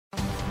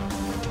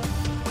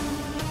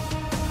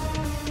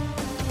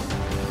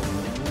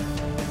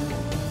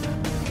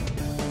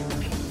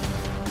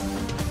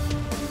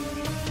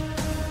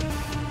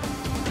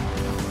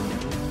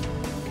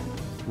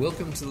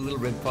Welcome to the Little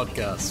Red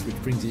Podcast,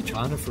 which brings you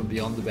China from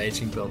beyond the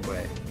Beijing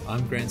Beltway.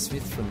 I'm Grant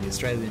Smith from the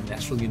Australian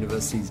National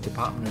University's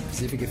Department of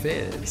Pacific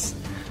Affairs,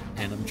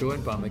 and I'm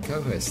joined by my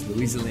co-host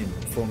Louisa Lim,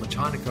 former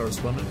China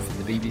correspondent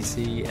for the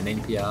BBC and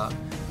NPR,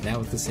 now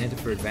with the Centre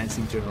for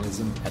Advancing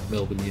Journalism at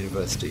Melbourne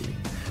University.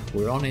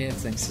 We're on air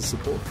thanks to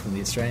support from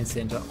the Australian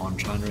Centre on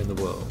China in the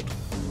World.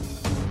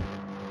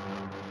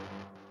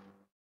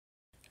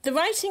 The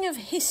writing of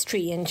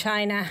history in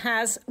China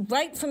has,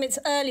 right from its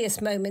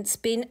earliest moments,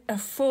 been a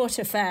fraught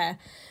affair.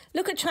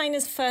 Look at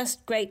China's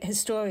first great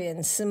historian,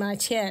 Sima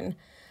Qian.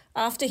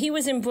 After he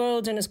was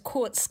embroiled in a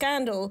court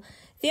scandal,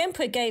 the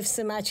emperor gave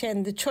Sima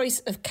Qian the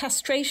choice of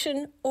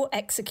castration or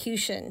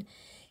execution.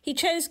 He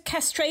chose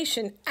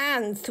castration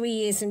and 3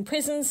 years in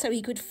prison so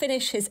he could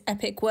finish his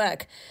epic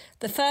work,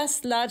 the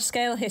first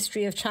large-scale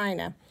history of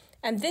China.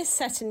 And this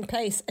set in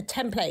place a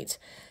template.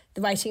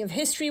 The writing of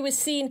history was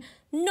seen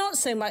not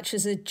so much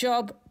as a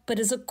job, but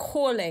as a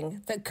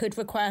calling that could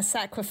require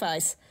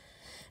sacrifice.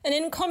 And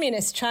in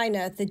communist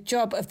China, the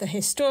job of the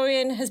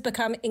historian has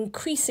become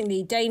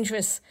increasingly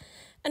dangerous,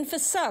 and for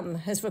some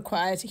has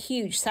required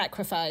huge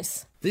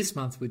sacrifice. This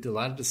month, we're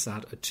delighted to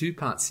start a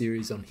two-part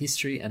series on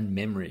history and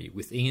memory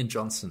with Ian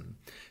Johnson,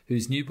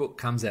 whose new book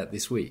comes out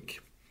this week.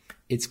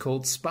 It's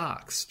called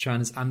Sparks,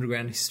 China's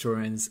Underground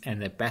Historians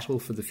and Their Battle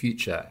for the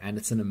Future, and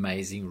it's an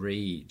amazing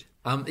read.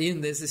 Ian,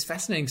 there's this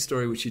fascinating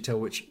story which you tell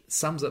which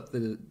sums up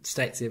the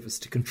state's efforts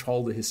to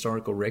control the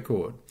historical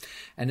record.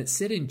 And it's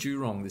set in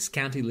Jurong, this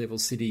county-level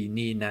city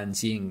near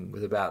Nanjing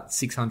with about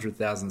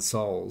 600,000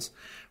 souls,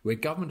 where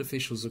government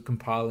officials are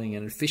compiling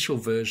an official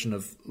version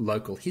of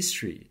local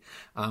history,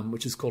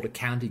 which is called a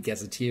county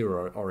gazetteer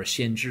or a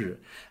xianzhi.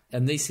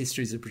 And these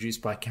histories are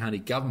produced by county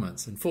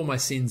governments. And for my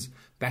sins,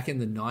 back in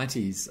the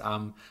 90s,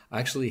 I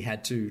actually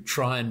had to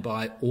try and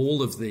buy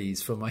all of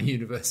these for my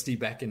university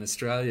back in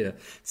Australia,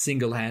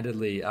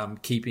 single-handedly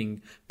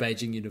keeping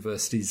Beijing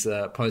University's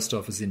post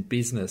office in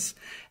business.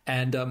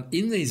 And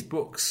in these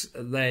books,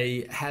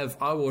 they have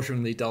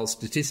eye-wateringly dull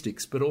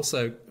statistics, but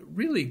also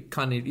really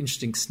kind of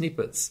interesting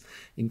snippets,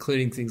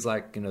 including things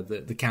like,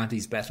 the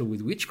county's battle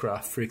with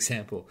witchcraft, for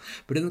example.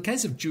 But in the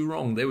case of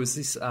Jurong, there was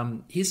this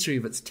history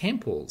of its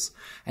temples.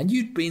 And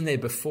you'd been there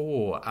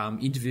before,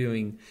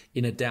 interviewing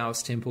in a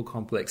Taoist temple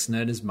complex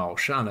known as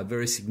Maoshan, a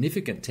very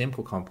significant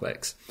temple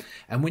complex.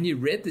 And when you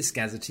read this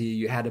gazetteer,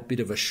 you had a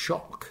bit of a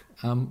shock.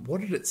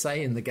 What did it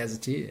say in the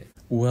gazetteer?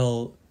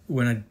 Well,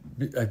 when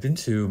I'd been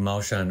to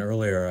Maoshan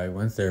earlier, I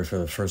went there for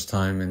the first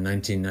time in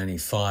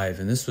 1995,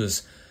 and this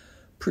was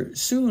pretty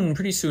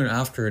soon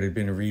after it had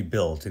been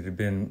rebuilt. It had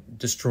been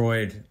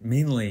destroyed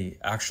mainly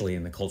actually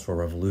in the Cultural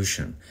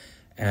Revolution.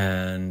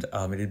 And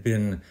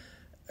it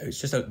was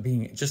just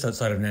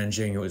outside of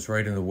Nanjing. It was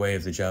right in the way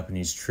of the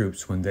Japanese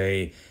troops when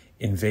they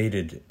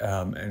invaded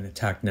and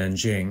attacked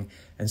Nanjing.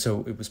 And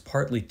so it was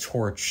partly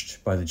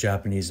torched by the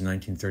Japanese in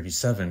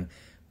 1937,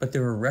 but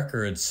there were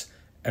records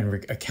and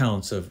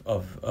accounts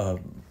of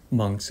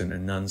monks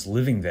and nuns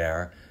living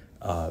there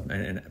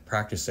and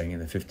practicing in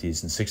the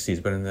 50s and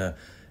 60s. But in the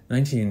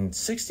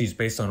 1960s,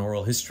 based on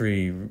oral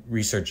history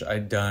research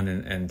I'd done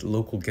and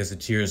local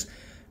gazetteers,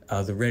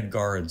 the Red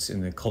Guards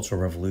in the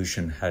Cultural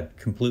Revolution had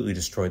completely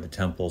destroyed the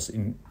temples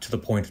to the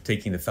point of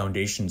taking the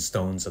foundation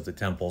stones of the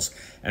temples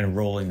and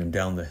rolling them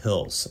down the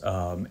hills.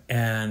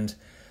 And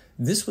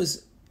this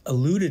was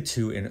alluded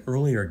to in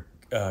earlier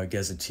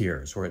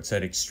gazetteers, where it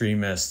said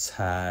extremists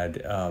had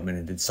and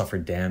it had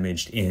suffered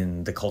damage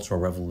in the Cultural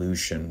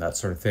Revolution, that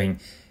sort of thing.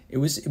 It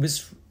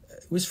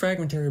was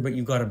fragmentary, but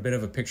you got a bit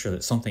of a picture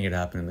that something had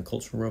happened in the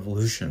Cultural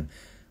Revolution.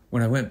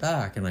 When I went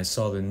back and I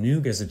saw the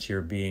new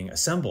gazetteer being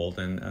assembled,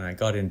 and I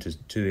got into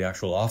the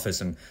actual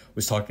office and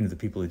was talking to the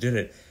people who did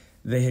it,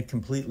 they had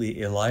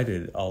completely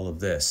elided all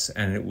of this,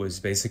 and it was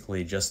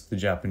basically just the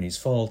Japanese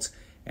fault,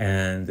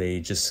 and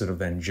they just sort of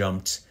then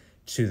jumped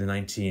to the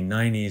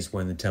 1990s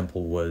when the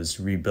temple was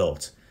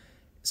rebuilt.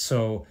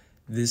 So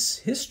this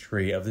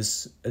history of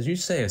this, as you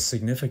say, a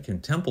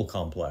significant temple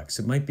complex,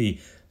 it might be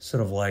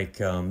sort of like,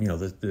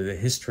 the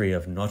history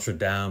of Notre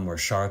Dame or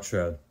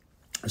Chartres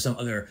or some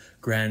other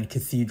grand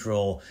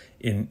cathedral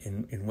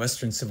in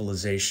Western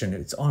civilization.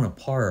 It's on a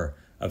par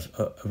of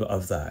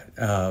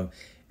that.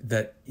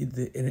 That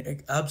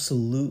an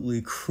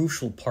absolutely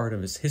crucial part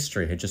of its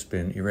history had just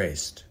been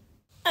erased.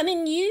 I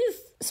mean, you've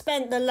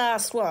spent the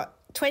last,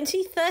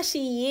 20, 30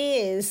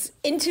 years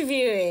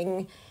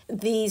interviewing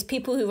these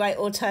people who write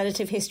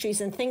alternative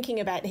histories and thinking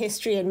about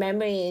history and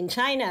memory in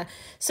China.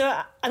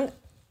 So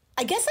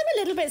I guess I'm a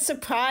little bit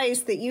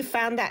surprised that you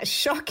found that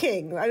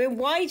shocking. I mean,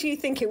 why do you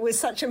think it was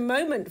such a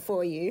moment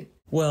for you?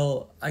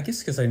 Well, I guess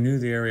because I knew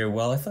the area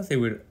well. I thought they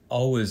would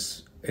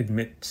always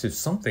admit to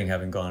something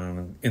having gone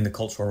on in the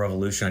Cultural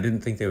Revolution. I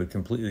didn't think they would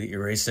completely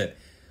erase it.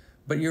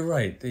 But you're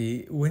right.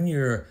 When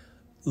you're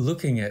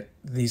looking at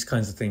these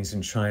kinds of things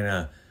in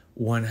China,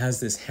 one has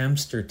this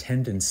hamster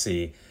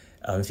tendency,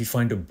 if you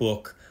find a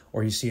book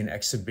or you see an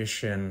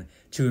exhibition,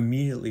 to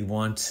immediately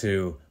want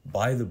to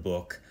buy the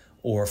book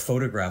or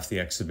photograph the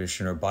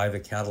exhibition or buy the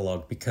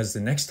catalog, because the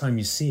next time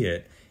you see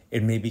it,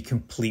 it may be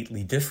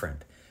completely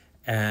different.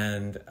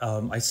 And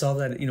I saw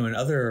that, in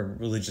other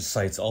religious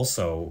sites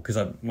also, because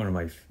one of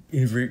my,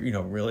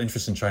 real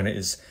interest in China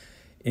is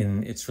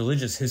in its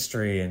religious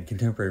history and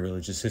contemporary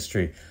religious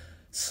history.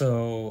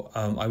 So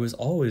I was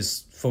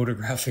always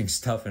photographing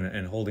stuff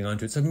and holding on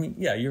to it. So,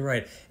 yeah, you're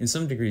right. In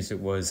some degrees, it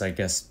was, I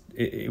guess,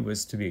 it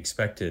was to be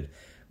expected.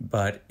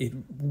 But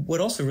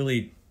what also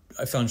really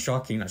I found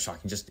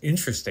just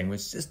interesting,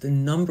 was just the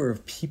number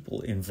of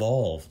people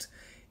involved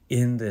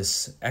in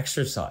this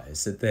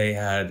exercise, that they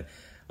had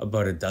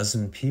about a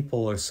dozen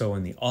people or so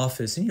in the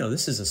office. And,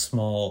 this is a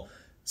small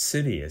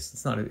city.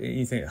 It's not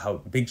anything how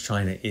big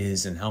China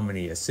is, and how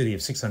many, a city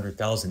of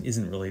 600,000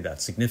 isn't really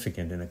that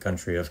significant in a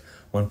country of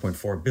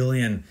 1.4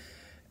 billion.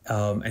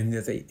 And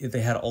that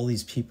they had all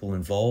these people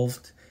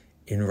involved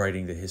in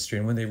writing the history.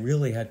 And when they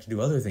really had to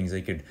do other things,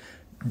 they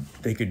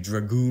could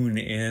dragoon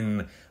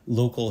in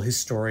local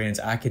historians,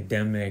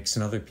 academics,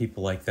 and other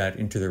people like that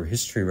into their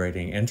history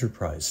writing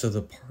enterprise. So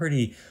the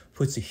party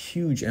puts a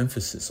huge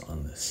emphasis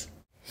on this.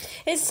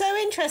 It's so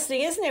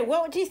interesting, isn't it?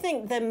 What do you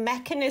think the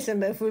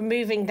mechanism of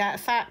removing that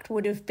fact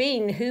would have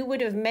been? Who would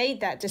have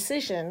made that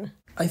decision?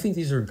 I think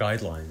these are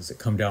guidelines that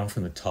come down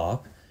from the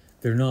top.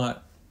 They're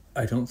not,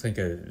 I don't think,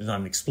 there's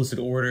not an explicit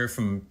order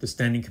from the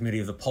Standing Committee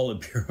of the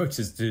Politburo, which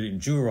is to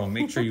Zhurong,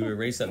 make sure you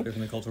erase that bit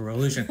from the Cultural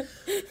Revolution.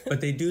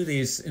 But they do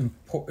these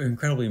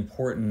incredibly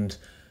important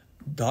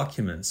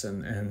documents.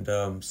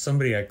 And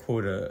somebody, I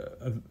quote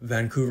a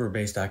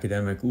Vancouver-based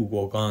academic, Wu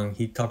Guogang,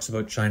 he talks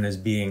about China as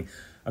being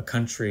a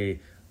country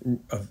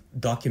of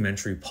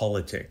documentary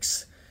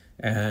politics.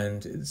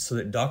 And so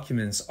that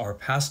documents are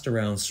passed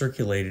around,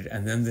 circulated,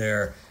 and then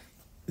they're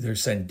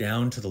sent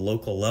down to the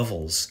local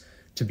levels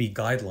to be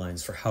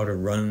guidelines for how to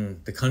run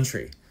the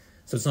country.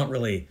 So it's not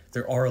really,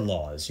 there are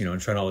laws,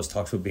 and China always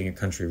talks about being a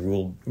country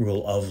rule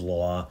of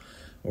law,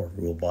 or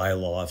rule by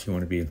law, if you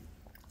want to be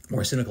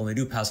more cynical. And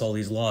they do pass all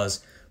these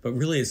laws, but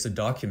really it's the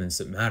documents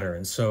that matter.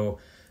 And so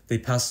they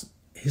pass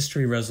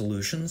history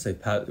resolutions.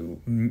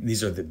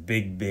 These are the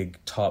big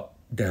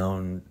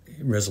top-down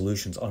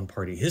resolutions on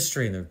party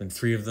history, and there have been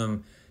 3 of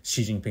them.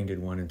 Xi Jinping did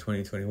one in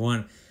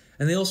 2021.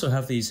 And they also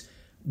have these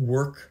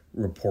work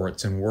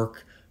reports and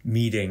work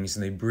meetings,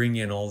 and they bring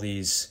in all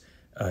these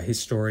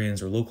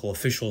historians or local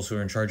officials who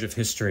are in charge of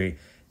history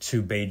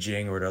to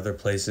Beijing or to other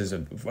places.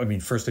 I mean,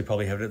 first they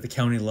probably have it at the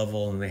county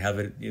level, and they have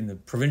it in the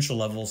provincial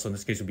level. So in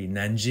this case it would be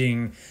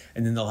Nanjing,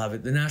 and then they'll have it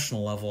at the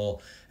national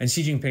level. And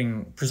Xi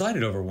Jinping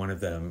presided over one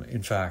of them,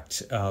 in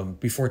fact,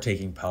 before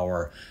taking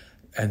power.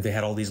 And they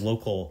had all these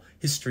local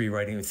history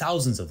writing.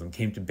 Thousands of them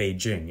came to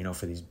Beijing,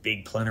 for these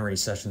big plenary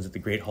sessions at the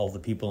Great Hall of the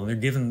People, and they're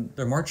given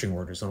their marching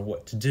orders on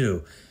what to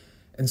do.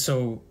 And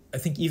so I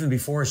think even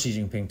before Xi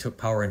Jinping took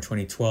power in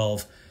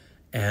 2012,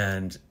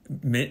 and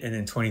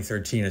in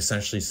 2013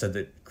 essentially said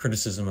that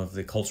criticism of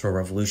the Cultural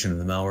Revolution and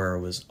the Mao era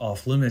was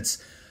off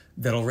limits,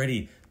 that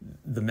already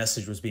the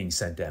message was being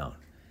sent down.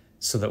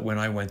 So that when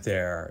I went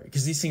there,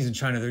 because these things in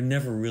China, they're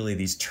never really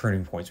these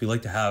turning points. We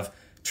like to have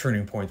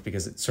turning points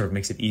because it sort of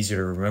makes it easier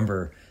to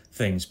remember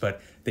things,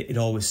 but it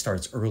always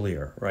starts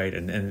earlier, right?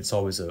 And it's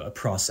always a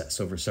process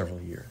over several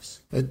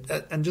years.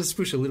 And just to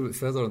push a little bit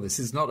further on this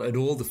is not at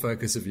all the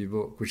focus of your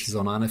book, which is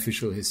on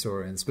unofficial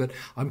historians, but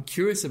I'm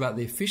curious about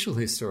the official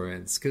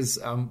historians, because,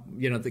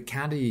 the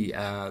county,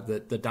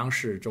 the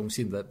Dangshi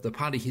Zhongxin, the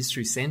Party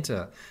History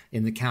Center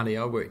in the county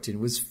I worked in,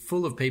 was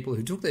full of people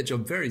who took their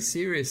job very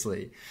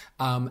seriously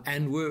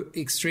and were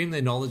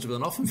extremely knowledgeable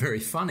and often very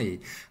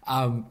funny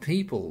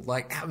people.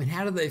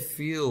 How do they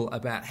feel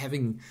about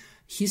having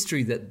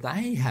history that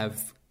they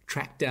have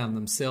tracked down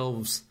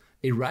themselves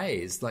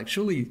erased?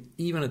 Surely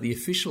even at the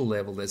official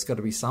level, there's got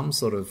to be some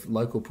sort of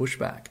local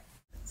pushback.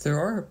 There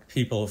are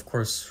people, of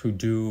course, who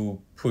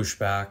do push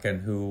back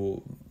and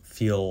who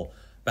feel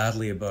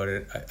badly about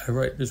it.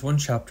 There's one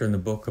chapter in the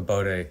book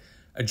about a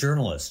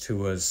journalist who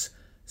was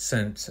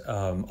sent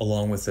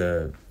along with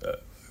the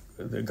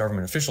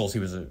government officials. He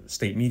was a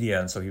state media,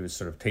 and so he was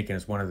sort of taken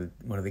as one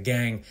of the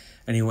gang,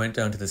 and he went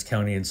down to this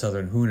county in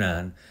southern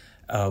Hunan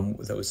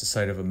that was the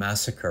site of a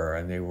massacre,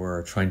 and they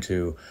were trying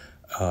to,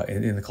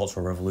 in the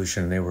Cultural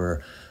Revolution, they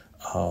were,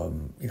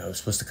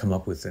 supposed to come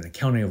up with an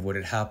accounting of what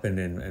had happened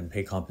and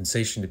pay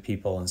compensation to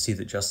people and see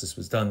that justice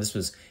was done. This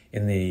was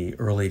in the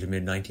early to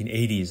mid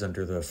 1980s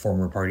under the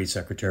former party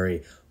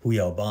secretary Hu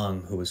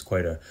Yaobang, who was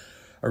quite a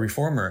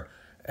reformer,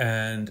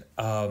 and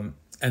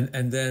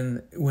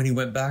then when he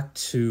went back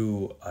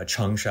to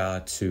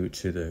Changsha,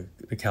 to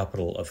the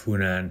capital of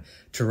Hunan,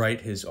 to write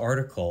his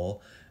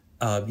article,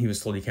 he was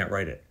told he can't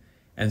write it.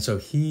 And so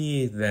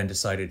he then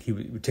decided he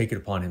would take it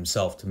upon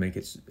himself to make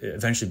it,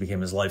 eventually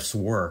became his life's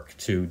work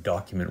to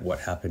document what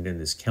happened in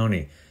this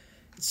county.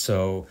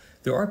 So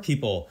there are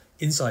people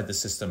inside the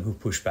system who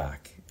push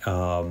back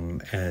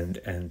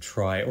and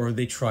try, or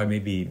they try,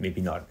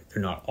 maybe not,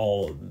 they're not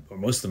all, or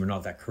most of them are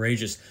not that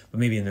courageous, but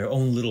maybe in their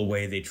own little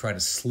way, they try to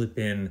slip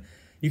in.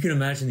 You can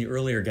imagine the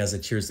earlier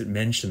gazetteers that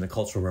mentioned the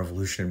Cultural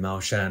Revolution in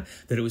Maoshan,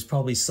 that it was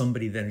probably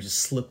somebody then who just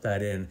slipped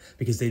that in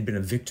because they'd been a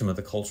victim of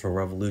the Cultural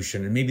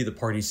Revolution. And maybe the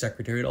party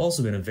secretary had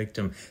also been a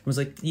victim and was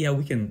like, yeah,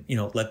 we can,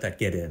 let that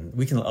get in.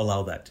 We can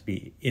allow that to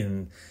be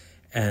in.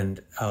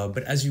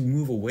 But as you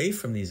move away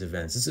from these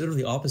events, it's sort of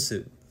the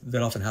opposite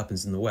that often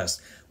happens in the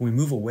West. When we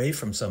move away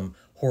from some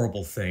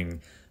horrible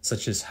thing,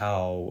 such as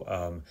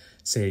how,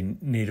 say,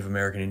 Native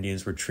American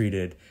Indians were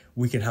treated,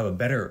 we can have a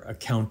better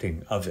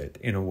accounting of it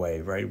in a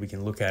way, right? We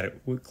can look at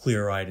it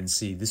clear-eyed and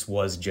see this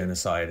was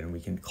genocide, and we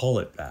can call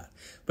it that.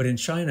 But in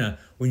China,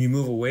 when you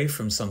move away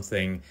from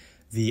something,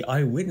 the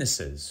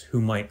eyewitnesses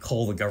who might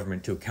call the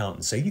government to account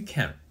and say, you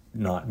can't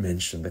not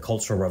mention the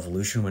Cultural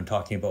Revolution when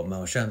talking about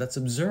Mao Shan, that's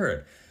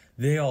absurd.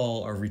 They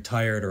all are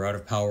retired or out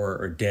of power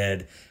or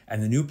dead,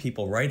 and the new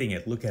people writing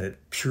it look at it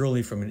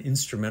purely from an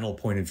instrumental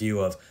point of view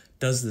of,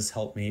 does this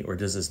help me or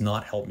does this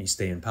not help me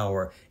stay in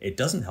power? It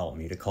doesn't help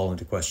me to call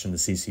into question the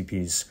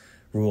CCP's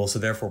rule, so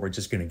therefore we're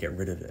just going to get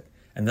rid of it.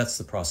 And that's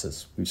the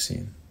process we've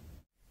seen.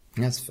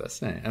 That's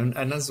fascinating.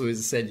 And as we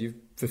said,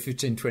 for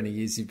 15, 20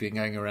 years, you've been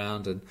going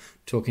around and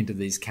talking to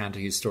these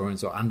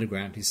counter-historians or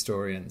underground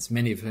historians,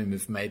 many of whom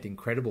have made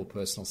incredible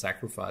personal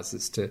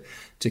sacrifices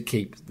to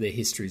keep their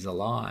histories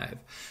alive.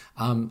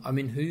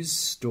 Whose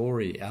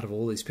story, out of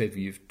all these people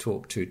you've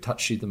talked to,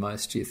 touched you the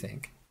most, do you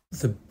think?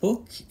 The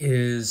book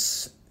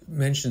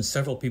mentions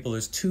several people.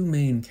 There's two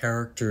main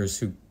characters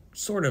who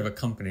sort of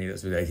accompany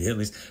this idea, at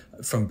least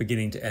from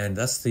beginning to end.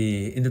 That's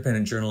the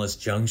independent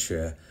journalist Jiang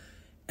Xue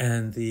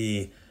and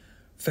the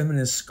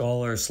feminist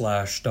scholar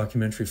 /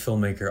 documentary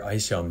filmmaker Ai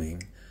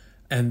Xiaoming.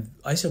 And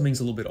Ai Xiaoming's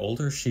a little bit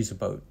older. She's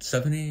about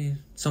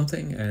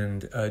 70-something,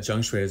 and Jiang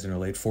Xue is in her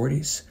late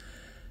 40s.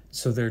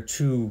 So they're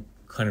two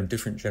kind of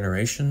different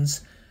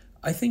generations.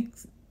 I think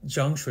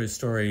Jiang Xue's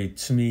story,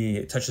 to me,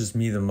 it touches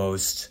me the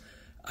most.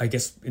 I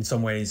guess in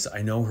some ways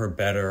I know her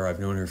better. I've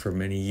known her for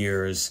many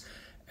years.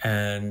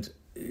 And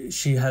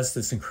she has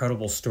this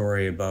incredible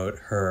story about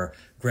her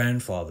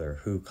grandfather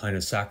who kind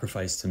of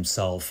sacrificed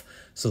himself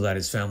so that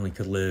his family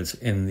could live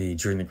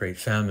during the Great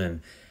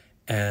Famine.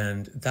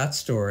 And that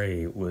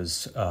story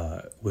was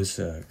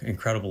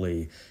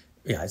incredibly,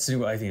 I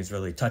think it's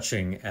really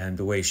touching. And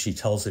the way she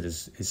tells it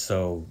is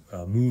so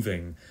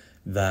moving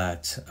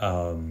that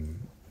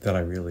I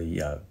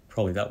really,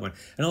 probably that one.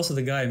 And also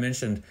the guy I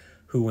mentioned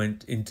who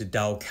went into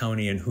Dao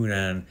County in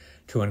Hunan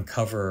to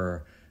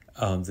uncover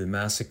the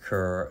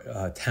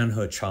massacre, Tan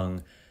He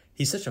Chang.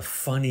 He's such a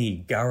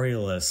funny,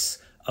 garrulous,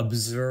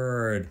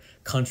 absurd,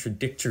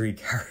 contradictory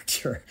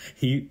character.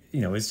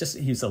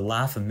 He's a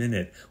laugh a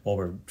minute while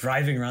we're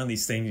driving around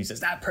these things. He says,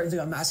 that person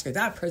got massacred,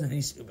 that person, and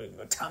he's, and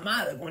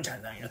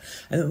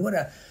then what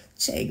a,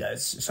 这个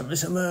什么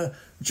什么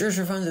知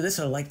识分子, this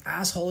are like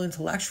asshole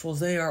intellectuals.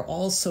 They are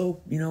all so,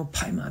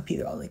拍马屁,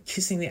 they're all like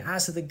kissing the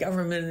ass of the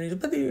government,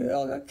 but they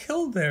all got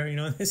killed there,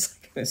 It's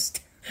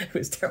like, it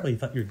was terrible. You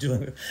thought you were dealing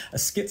with a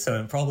schizo,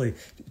 and probably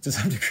to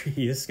some degree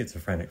he is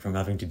schizophrenic from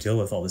having to deal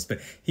with all this, but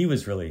he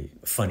was really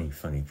a funny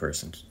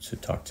person to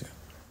talk to.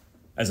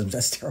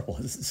 As terrible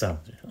as it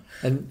sounds.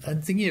 And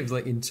thinking of,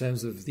 like, in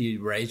terms of the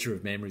erasure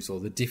of memories or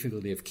the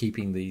difficulty of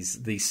keeping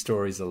these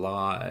stories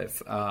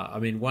alive,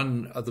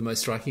 one of the most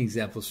striking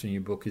examples from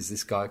your book is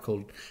this guy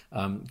called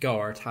Gao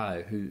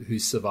Ertai, who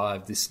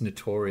survived this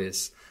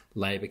notorious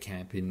labour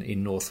camp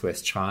in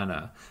northwest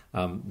China,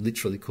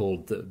 literally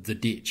called the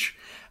Ditch.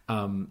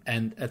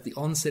 And at the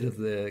onset of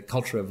the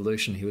Cultural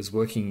Revolution, he was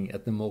working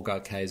at the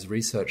Mogao Caves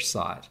research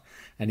site.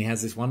 And he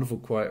has this wonderful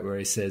quote where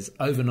he says,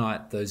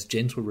 overnight, those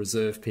gentle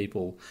reserve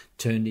people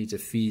turned into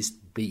fierce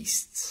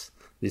beasts,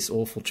 this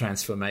awful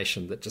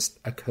transformation that just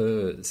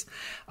occurs.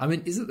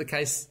 Is it the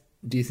case,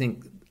 do you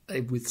think,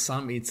 with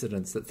some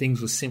incidents that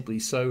things were simply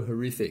so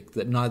horrific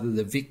that neither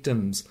the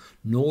victims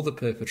nor the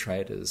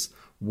perpetrators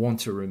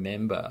want to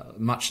remember,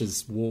 much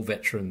as war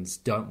veterans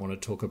don't want to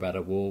talk about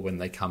a war when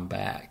they come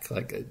back?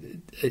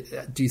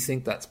 Do you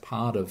think that's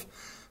part of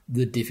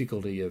the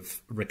difficulty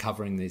of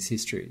recovering these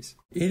histories?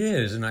 It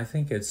is, and I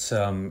think it's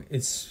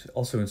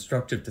also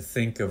instructive to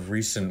think of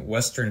recent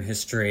Western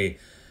history.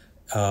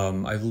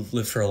 I've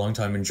lived for a long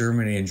time in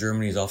Germany, and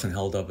Germany is often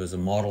held up as a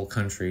model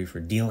country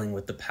for dealing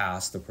with the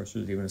past. Of course,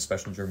 there's even a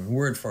special German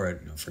word for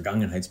it,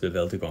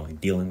 Vergangenheitsbewältigung,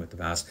 like dealing with the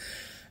past.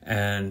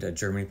 And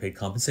Germany paid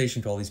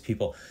compensation to all these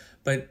people.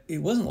 But it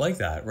wasn't like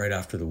that right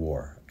after the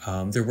war.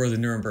 There were the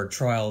Nuremberg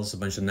trials. A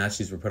bunch of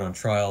Nazis were put on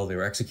trial. They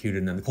were executed.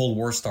 And then the Cold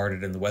War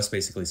started, and the West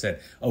basically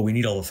said, we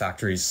need all the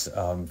factories,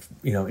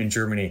 in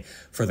Germany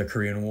for the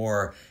Korean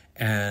War.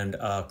 And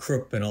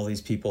Krupp and all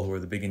these people who were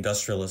the big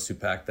industrialists who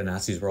packed the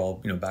Nazis were all,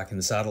 back in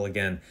the saddle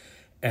again.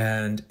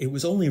 And it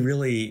was only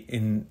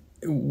really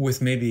with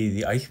maybe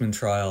the Eichmann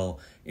trial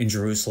in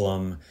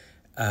Jerusalem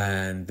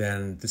and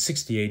then the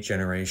 68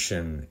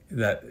 generation,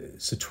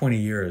 so 20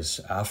 years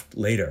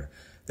later,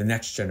 the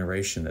next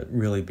generation that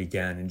really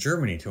began in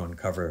Germany to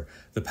uncover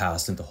the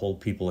past and to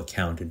hold people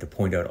account and to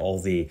point out all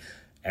the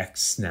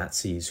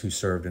ex-Nazis who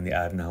served in the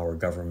Adenauer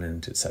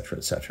government, et cetera,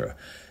 et cetera.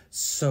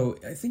 So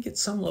I think at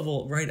some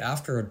level, right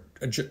after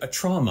a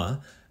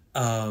trauma,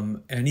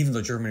 and even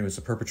though Germany was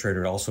the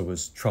perpetrator, it also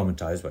was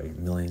traumatized by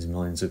millions and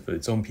millions of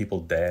its own people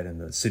dead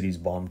and the cities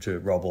bombed to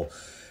rubble,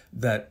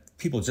 that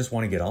people just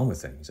want to get on with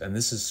things. And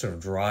this is sort of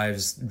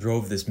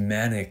drove this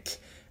manic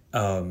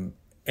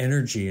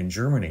energy in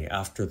Germany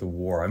after the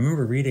war. I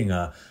remember reading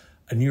a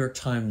a New York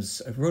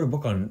Times, I wrote a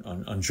book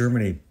on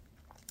Germany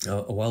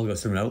a while ago,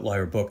 sort of an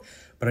outlier book,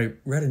 but I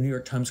read a New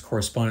York Times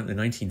correspondent in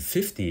the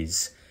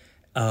 1950s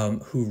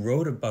who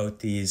wrote about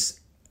these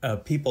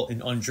people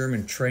on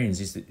German trains,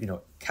 these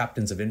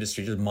captains of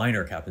industry, just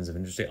minor captains of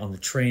industry on the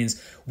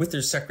trains with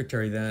their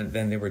secretary.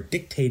 Then they were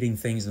dictating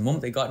things. The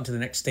moment they got into the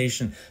next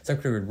station, the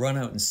secretary would run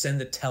out and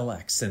send the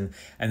telex, and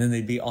then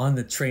they'd be on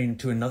the train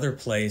to another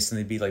place, and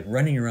they'd be like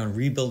running around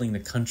rebuilding the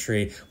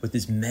country with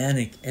this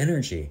manic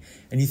energy.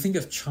 And you think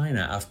of China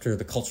after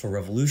the Cultural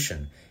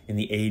Revolution in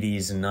the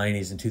 80s and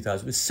 90s and 2000s,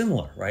 it was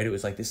similar, right? It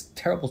was like this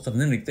terrible stuff.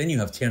 And then you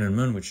have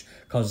Tiananmen, which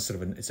causes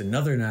it's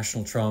another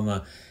national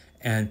trauma.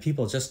 And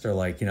people just are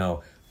like,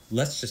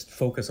 let's just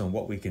focus on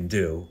what we can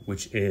do,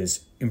 which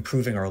is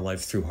improving our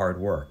life through hard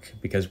work.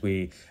 Because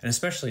and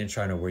especially in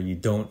China, where you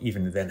don't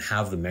even then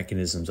have the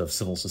mechanisms of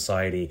civil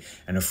society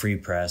and a free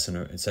press and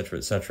et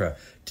cetera,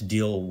 to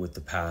deal with the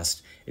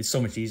past, it's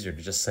so much easier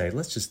to just say,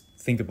 let's just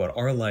think about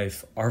our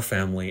life, our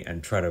family,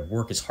 and try to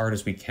work as hard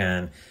as we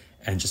can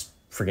and just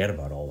forget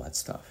about all that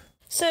stuff.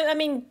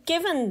 So,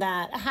 given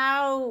that,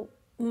 how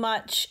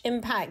much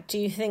impact do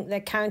you think the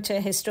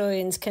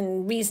counter-historians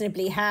can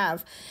reasonably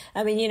have?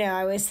 I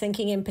was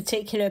thinking in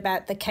particular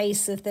about the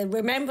case of the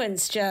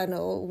Remembrance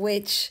Journal,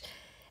 which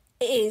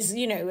is,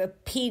 a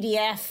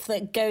PDF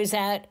that goes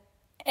out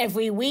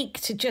every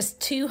week to just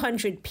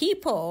 200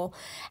 people.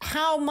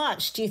 How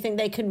much do you think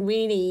they can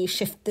really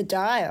shift the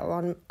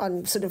dial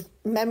on sort of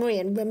memory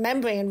and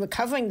remembering and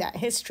recovering that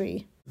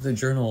history? The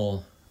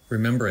journal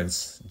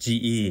Remembrance,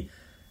 GE,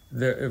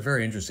 they're a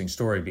very interesting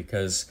story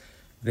because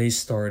they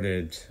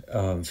started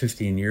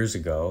 15 years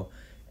ago,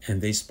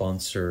 and they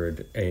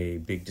sponsored a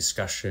big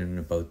discussion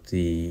about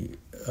the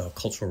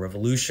Cultural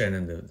Revolution.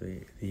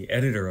 And the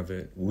editor of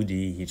it,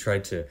 Woody, he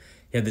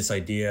had this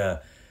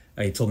idea.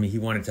 He told me he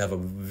wanted to have a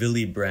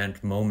Willy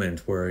Brandt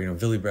moment where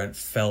Willy Brandt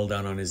fell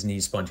down on his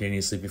knees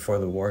spontaneously before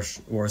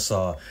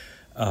the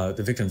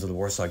the victims of the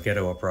Warsaw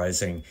Ghetto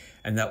Uprising,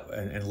 and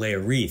lay a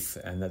wreath,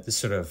 and that this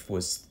sort of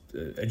was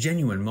a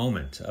genuine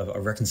moment of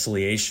a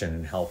reconciliation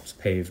and helped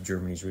pave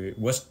Germany's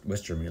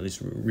West Germany, at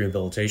least,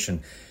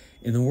 rehabilitation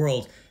in the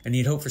world. And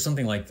he'd hoped for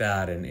something like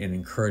that, and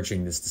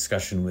encouraging this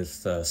discussion with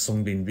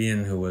Song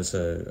Binbin, who was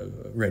a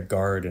Red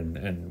Guard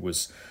and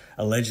was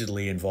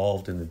allegedly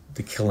involved in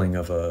the killing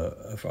of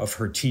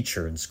her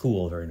teacher in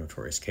school, a very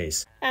notorious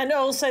case. And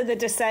also the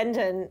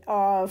descendant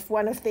of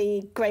one of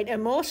the great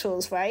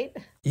immortals, right?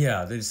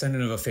 Yeah, the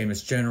descendant of a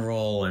famous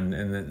general, and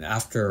then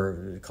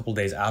a couple of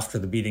days after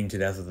the beating to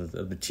death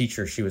of the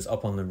teacher, she was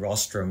up on the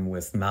rostrum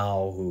with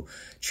Mao, who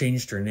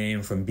changed her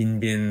name from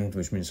Binbin,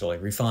 which means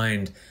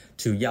refined,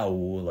 to Yao,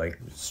 like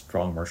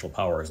strong martial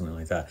power or something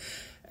like that.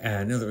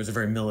 And there was a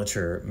very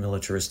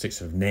militaristic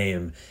sort of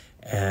name.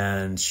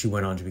 And she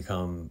went on to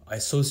become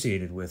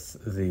associated with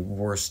the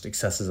worst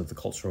excesses of the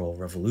Cultural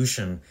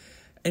Revolution.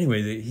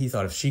 Anyway, he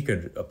thought if she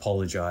could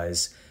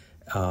apologize,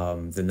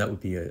 then that would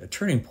be a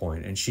turning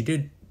point. And she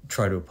did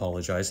try to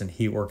apologize, and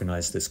he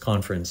organized this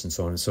conference and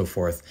so on and so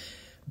forth.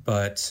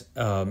 But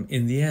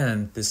in the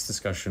end, this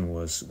discussion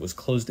was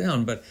closed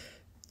down. But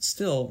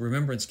still,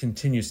 Remembrance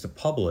continues to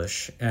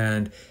publish,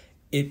 and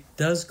it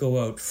does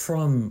go out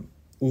from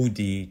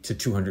Udi to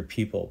 200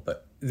 people.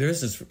 But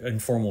there's this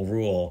informal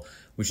rule,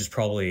 which is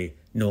probably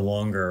no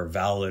longer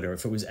valid, or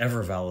if it was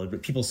ever valid,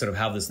 but people sort of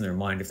have this in their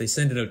mind. If they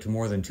send it out to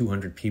more than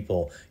 200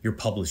 people, you're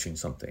publishing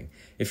something.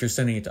 If you're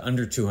sending it to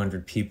under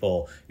 200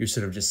 people, you're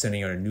sort of just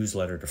sending out a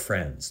newsletter to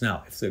friends.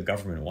 Now, if the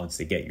government wants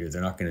to get you,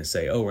 they're not going to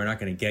say, we're not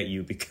going to get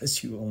you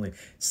because you only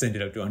send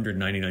it out to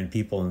 199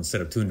 people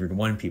instead of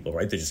 201 people,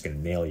 right? They're just going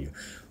to nail you.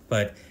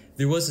 But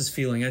there was this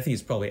feeling, I think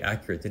it's probably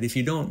accurate, that if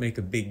you don't make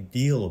a big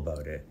deal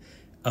about it,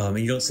 and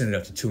you don't send it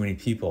out to too many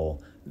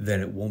people,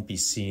 then it won't be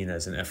seen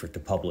as an effort to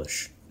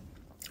publish.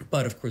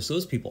 But of course,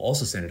 those people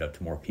also send it out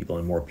to more people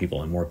and more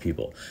people and more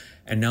people.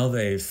 And now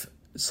they've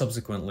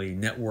subsequently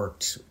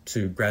networked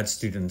to grad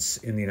students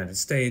in the United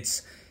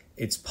States.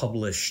 It's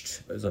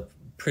published as a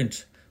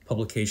print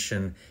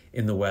publication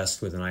in the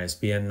West with an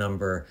ISBN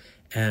number.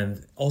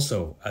 And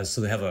also, so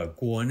they have a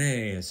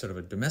Guone, sort of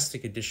a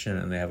domestic edition,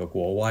 and they have a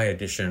Guowai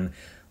edition,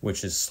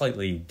 which is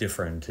slightly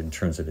different in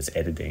terms of its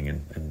editing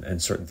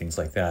and certain things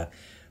like that.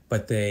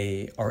 But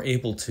they are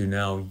able to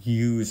now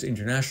use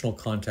international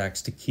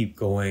contacts to keep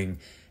going.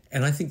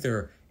 And I think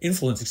their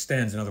influence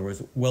extends, in other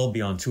words, well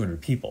beyond 200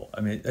 people.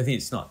 I mean, I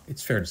think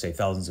it's fair to say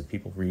thousands of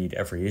people read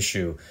every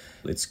issue.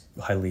 It's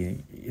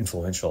highly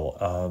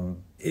influential.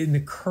 In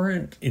the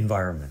current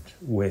environment,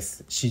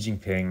 with Xi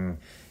Jinping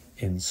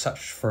in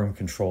such firm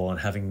control and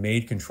having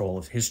made control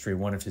of history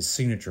one of his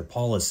signature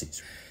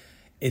policies,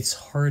 it's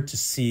hard to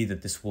see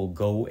that this will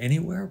go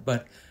anywhere.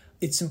 But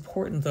It's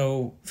important,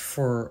 though,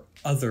 for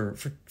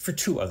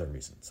two other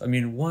reasons. I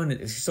mean, one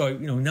is, so,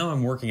 now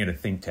I'm working at a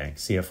think tank,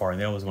 CFR, and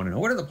they always want to know,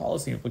 what are the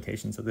policy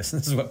implications of this? And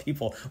this is what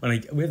people,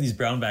 we have these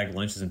brown bag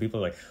lunches, and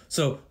people are like,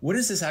 so what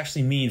does this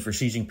actually mean for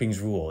Xi Jinping's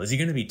rule? Is he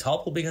going to be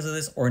toppled because of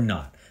this or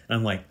not? And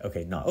I'm like,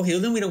 okay, not. Okay,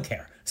 well, then we don't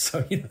care.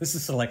 So, this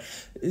is sort of like,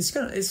 it's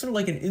sort of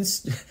like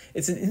it's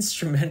an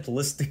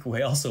instrumentalistic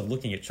way also of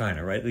looking at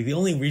China, right? Like, the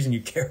only reason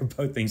you care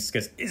about things is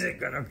because, is it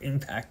going to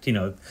impact,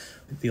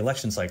 the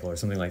election cycle or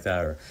something like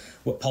that, or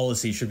what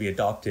policy should be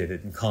adopted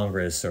in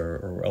Congress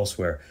or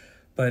elsewhere.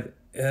 But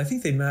I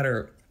think they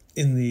matter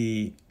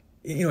in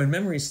in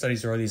memory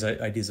studies, there are these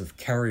ideas of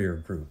carrier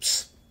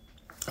groups,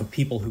 of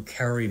people who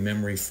carry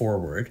memory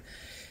forward.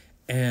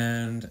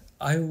 And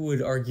I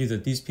would argue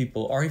that these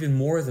people are even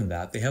more than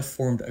that. They have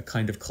formed a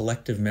kind of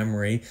collective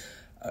memory.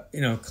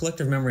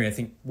 Collective memory, I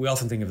think we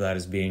often think of that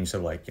as being sort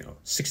of like,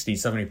 60,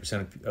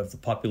 70% of the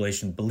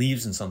population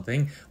believes in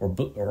something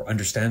or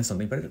understands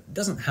something, but it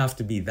doesn't have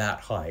to be that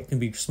high. It can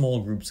be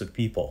small groups of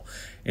people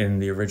in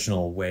the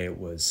original way it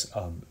was,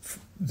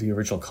 the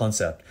original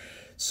concept.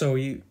 So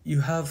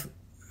you have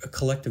a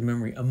collective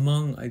memory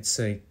among, I'd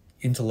say,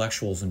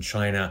 intellectuals in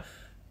China,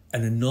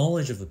 and a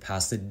knowledge of the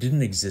past that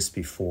didn't exist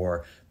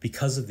before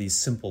because of these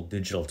simple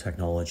digital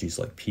technologies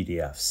like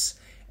PDFs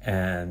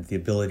and the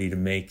ability to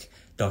make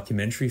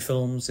documentary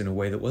films in a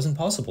way that wasn't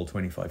possible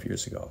 25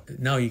 years ago.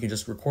 Now you can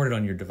just record it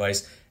on your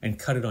device and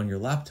cut it on your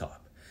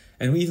laptop.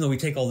 And even though we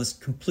take all this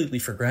completely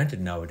for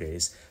granted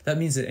nowadays, that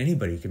means that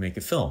anybody can make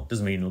a film.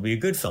 Doesn't mean it'll be a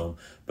good film,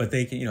 but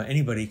they can,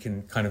 anybody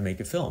can kind of make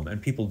a film,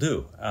 and people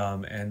do.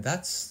 And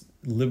that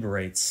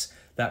liberates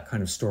that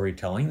kind of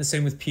storytelling. The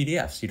same with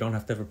PDFs. You don't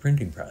have to have a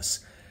printing press,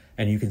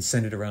 and you can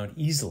send it around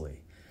easily.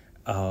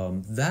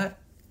 That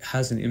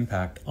has an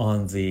impact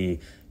on the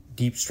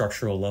deep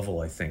structural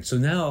level, I think. So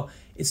now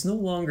it's no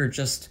longer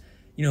just,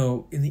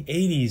 in the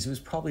 80s, it was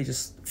probably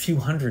just a few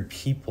hundred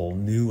people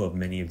knew of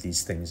many of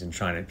these things in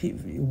China.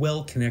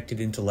 Well-connected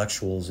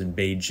intellectuals in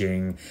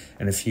Beijing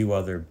and a few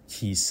other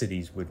key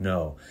cities would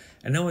know.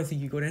 And now I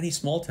think you go to any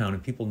small town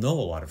and people know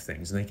a lot of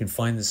things, and they can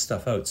find this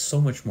stuff out so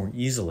much more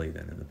easily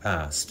than in the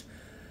past.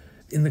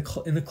 In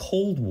the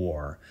Cold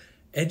War,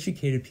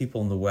 educated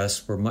people in the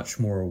West were much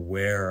more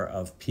aware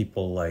of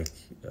people like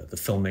the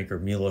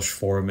filmmaker Milos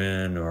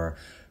Forman or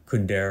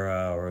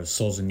Kundera or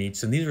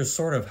Solzhenitsyn. These are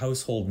sort of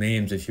household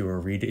names if you were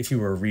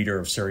a reader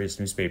of serious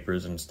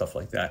newspapers and stuff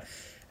like that.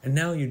 And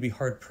now you'd be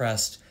hard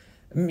pressed.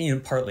 I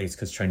mean, partly it's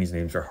because Chinese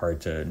names are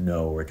hard to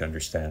know or to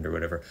understand or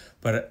whatever.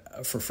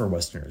 But for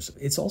Westerners,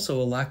 it's also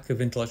a lack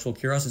of intellectual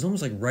curiosity. It's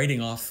almost like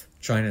writing off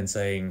China and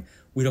saying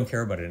we don't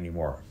care about it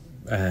anymore,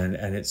 and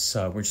it's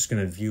we're just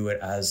going to view it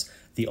as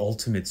the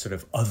ultimate sort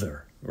of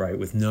other, right?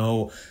 With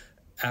no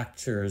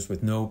actors,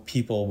 with no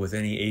people with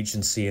any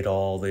agency at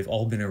all. They've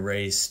all been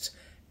erased.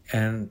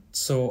 And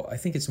so I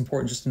think it's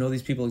important just to know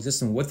these people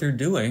exist and what they're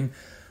doing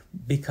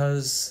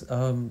because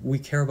we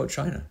care about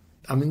China.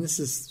 I mean, this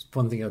is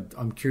one thing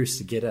I'm curious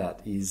to get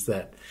at, is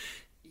that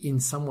in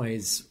some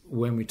ways,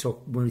 when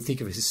we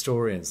think of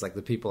historians, like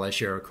the people I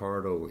share a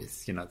corridor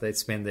with, they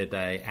spend their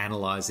day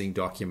analysing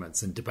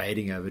documents and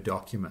debating over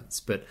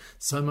documents. But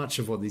so much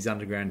of what these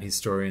underground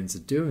historians are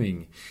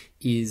doing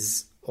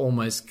is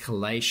almost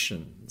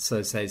collation.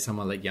 So say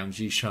someone like Yang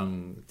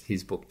Jisheng,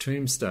 his book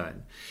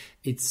Tombstone,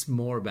 it's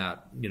more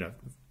about,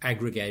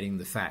 aggregating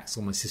the facts,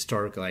 almost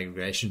historical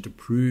aggregation to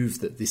prove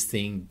that this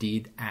thing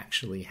did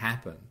actually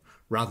happen,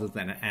 rather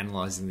than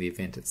analysing the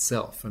event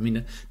itself. I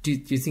mean, do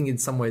you think in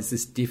some ways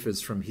this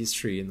differs from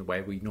history in the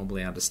way we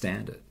normally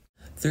understand it?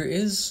 There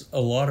is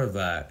a lot of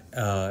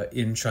that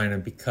in China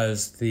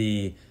because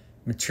the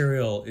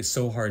material is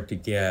so hard to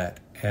get,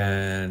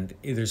 and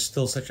there's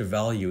still such a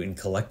value in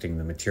collecting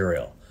the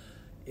material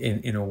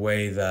in a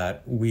way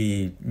that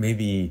we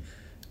maybe,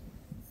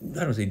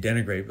 I don't say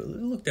denigrate, but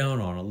look down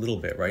on a little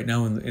bit. Right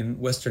now in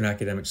Western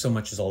academics, so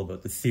much is all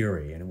about the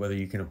theory and whether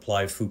you can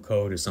apply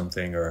Foucault to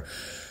something or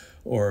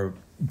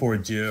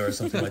Bourdieu or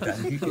something like that.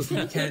 If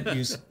you can't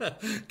use...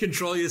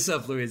 Control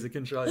yourself, Louisa,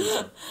 control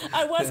yourself.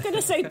 I was going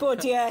to say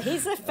Bourdieu.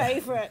 He's a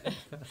favourite.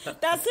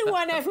 That's the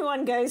one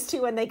everyone goes to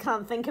when they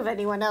can't think of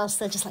anyone else.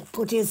 They're just like,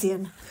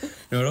 Bourdieusian.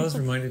 No, it always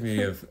reminded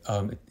me of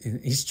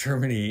in East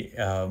Germany,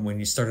 when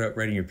you started out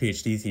writing your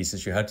PhD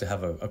thesis, you had to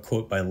have a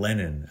quote by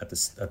Lenin at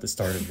the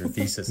start of your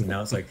thesis. And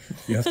now it's like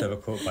you have to have a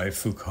quote by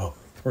Foucault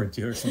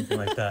or something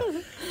like that.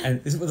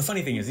 And the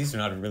funny thing is, these are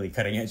not really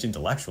cutting-edge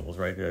intellectuals,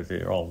 right?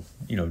 They're all,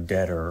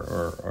 dead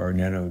or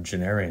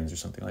nonagenarians or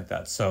something like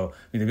that. So,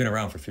 they've been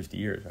around for 50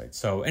 years, right?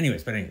 So,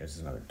 anyways, this is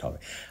another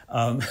topic.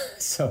 No,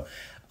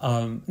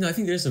 I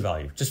think there's a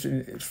value.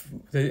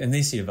 And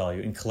they see a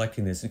value in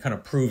collecting this and kind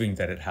of proving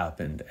that it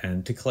happened,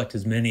 and to collect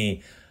as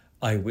many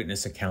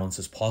eyewitness accounts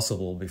as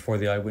possible before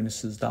the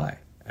eyewitnesses die.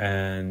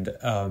 And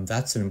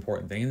that's an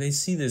important thing. And they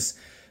see this...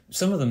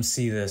 Some of them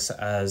see this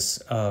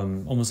as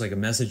almost like a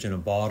message in a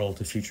bottle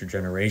to future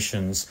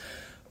generations,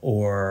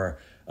 or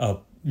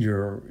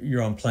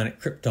you're on planet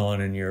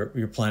Krypton and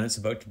your planet's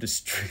about to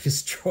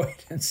destroyed,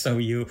 and so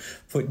you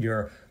put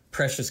your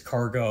precious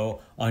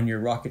cargo on your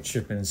rocket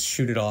ship and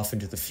shoot it off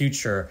into the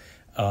future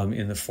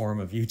in the form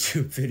of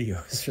YouTube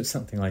videos or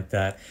something like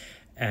that,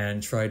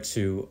 and try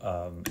to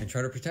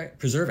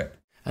preserve it.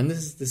 And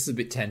this is a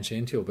bit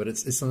tangential, but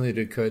it's something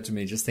that occurred to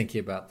me just thinking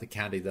about the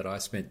county that I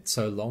spent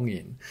so long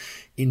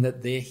in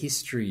that their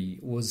history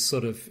was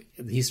sort of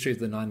the history of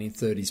the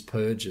 1930s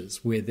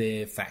purges, where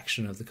their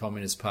faction of the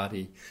Communist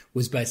Party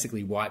was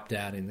basically wiped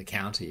out in the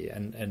county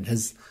and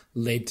has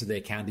led to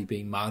their county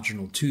being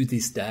marginal to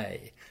this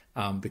day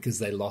because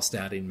they lost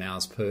out in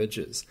Mao's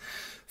purges.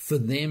 For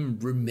them,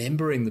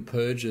 remembering the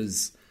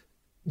purges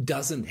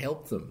doesn't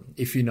help them,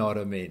 if you know what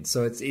I mean.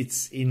 So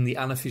it's in the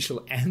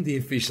unofficial and the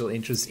official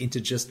interest into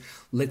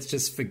let's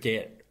just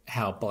forget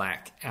how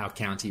black our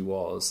county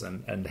was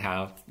and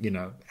how,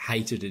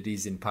 hated it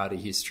is in party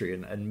history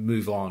and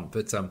move on.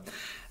 But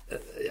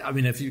I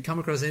mean, if you come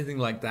across anything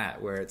like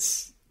that where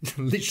it's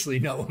literally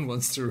no one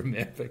wants to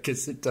remember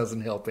because it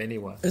doesn't help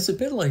anyone. It's a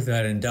bit like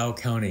that in Dao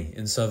County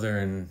in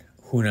southern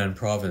Hunan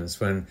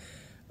province. When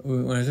I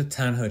was at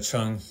Tan He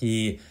Cheng,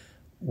 he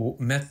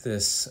met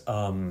this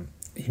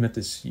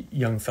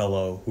young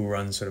fellow who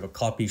runs sort of a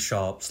copy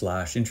shop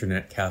 /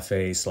 internet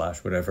cafe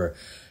 / whatever.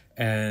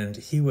 And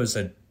he was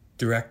a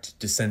direct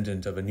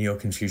descendant of a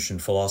Neo-Confucian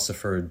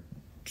philosopher,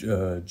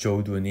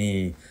 Zhou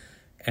Duanyi.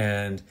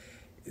 And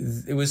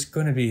it was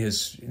going to be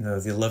his,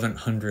 the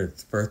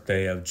 1100th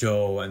birthday of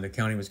Zhou, and the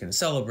county was going to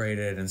celebrate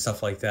it and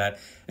stuff like that.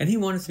 And he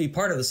wanted to be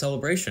part of the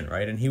celebration,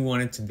 right? And he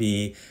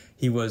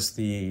was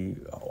the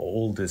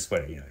oldest,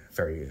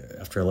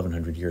 after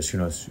 1100 years, who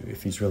knows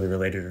if he's really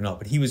related or not,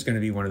 but he was going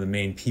to be one of the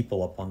main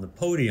people up on the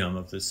podium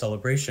of the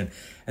celebration.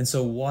 And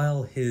so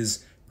while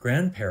his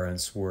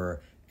grandparents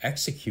were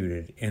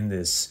executed in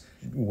this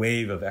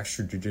wave of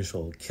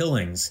extrajudicial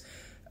killings,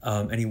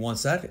 and he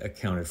wants that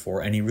accounted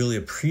for, and he really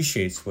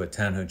appreciates what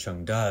Tan He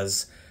Cheng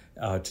does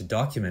to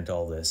document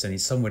all this, and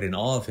he's somewhat in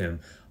awe of him.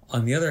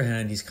 On the other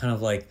hand, he's kind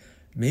of like,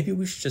 maybe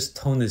we should just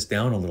tone this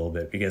down a little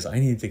bit because I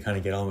need to kind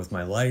of get on with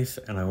my life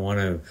and I want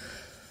to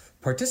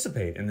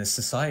participate in this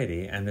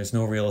society, and there's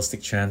no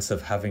realistic chance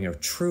of having a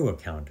true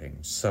accounting.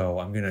 So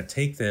I'm going to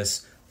take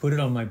this, put it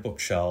on my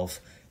bookshelf.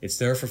 It's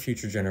there for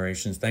future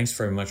generations. Thanks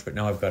very much, but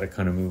now I've got to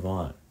kind of move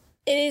on.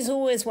 It is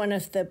always one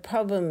of the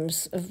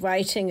problems of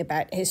writing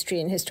about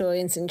history and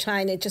historians in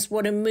China, just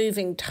what a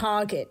moving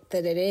target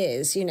that it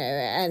is,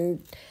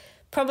 and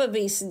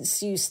probably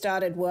since you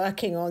started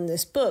working on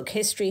this book,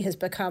 history has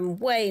become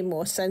way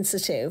more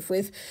sensitive,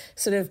 with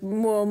sort of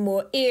more and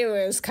more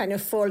eras kind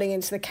of falling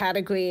into the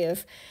category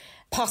of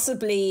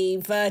possibly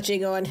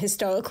verging on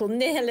historical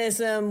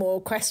nihilism or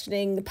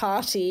questioning the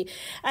party.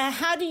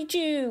 How did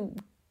you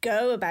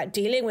go about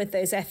dealing with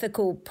those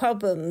ethical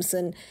problems?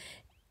 And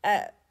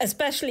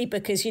especially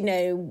because,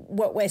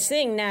 what we're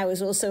seeing now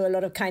is also a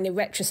lot of kind of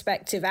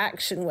retrospective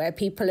action where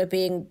people are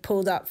being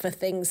pulled up for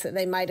things that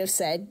they might have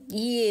said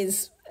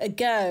years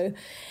ago.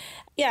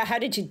 Yeah, how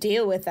did you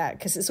deal with that?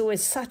 Because it's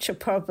always such a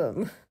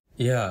problem.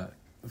 Yeah,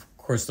 of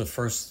course, the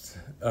first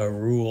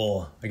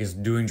rule, I guess,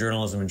 doing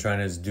journalism in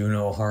China is do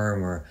no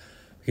harm, or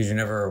because you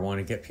never want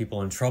to get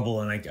people in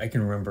trouble. And I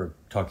can remember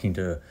talking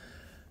to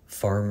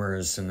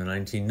farmers in the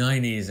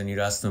 1990s, and you'd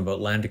ask them about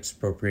land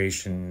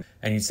expropriation,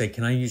 and you'd say,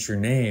 can I use your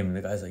name? And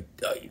the guy's like,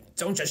 oh,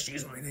 don't just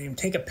use my name.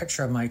 Take a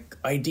picture of my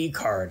ID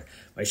card,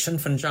 my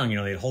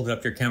Shenfenzheng. They'd hold it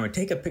up to your camera.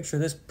 Take a picture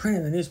of this, print it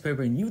in the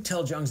newspaper, and you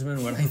tell Jiang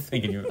Zemin what I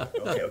think. And you're like,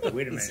 okay,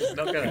 wait a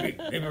minute.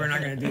 Maybe we're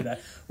not going to do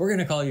that. We're going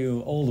to call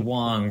you Old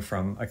Wang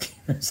from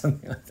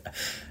something like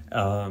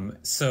that.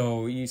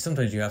 So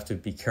sometimes you have to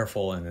be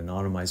careful and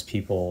anonymize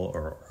people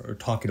or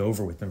talk it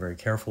over with them very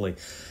carefully.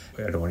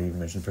 I don't want to even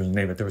mention the person's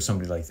name, but there was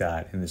somebody like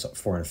that in this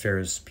foreign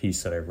affairs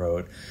piece that I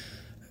wrote,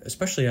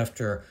 especially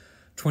after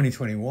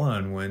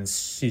 2021, when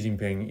Xi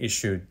Jinping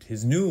issued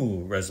his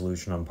new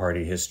resolution on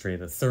party history,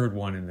 the third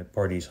one in the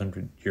party's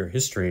 100-year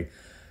history,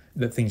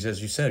 that things,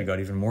 as you said,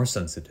 got even more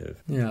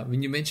sensitive. Yeah, I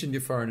mean, you mentioned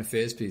your foreign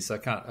affairs piece. I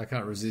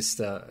can't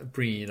resist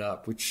bringing it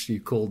up, which you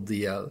called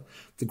the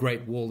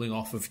Great Walling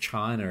Off of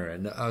China,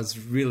 and I was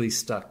really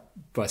struck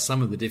by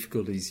some of the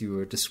difficulties you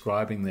were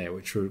describing there,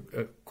 which were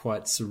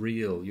quite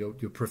surreal. Your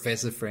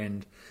professor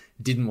friend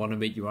didn't want to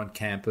meet you on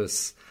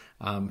campus.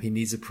 He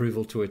needs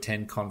approval to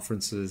attend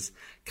conferences,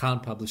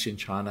 can't publish in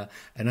China,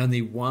 and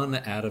only 1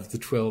 out of the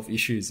 12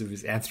 issues of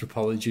his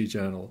anthropology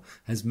journal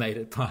has made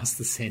it past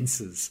the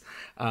censors.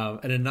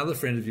 And another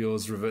friend of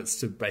yours reverts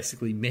to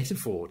basically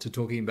metaphor, to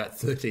talking about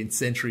 13th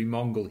century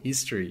Mongol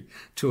history,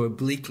 to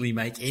obliquely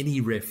make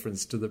any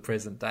reference to the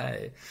present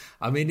day.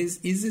 I mean, is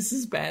this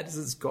as bad as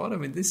it's got? I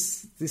mean,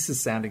 this is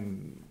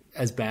sounding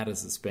as bad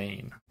as it's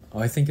been.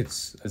 I think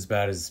it's as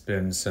bad as it's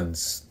been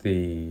since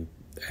the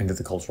end of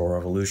the Cultural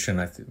Revolution.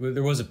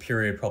 There was a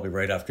period probably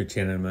right after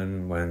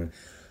Tiananmen when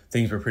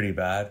things were pretty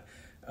bad,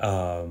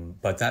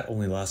 but that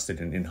only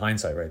lasted, in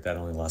hindsight, right, that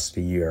only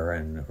lasted a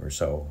year or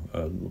so,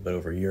 a little bit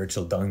over a year,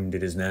 till Deng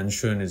did his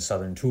Nanshun, his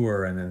southern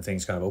tour, and then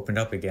things kind of opened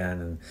up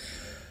again.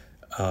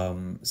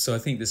 And so I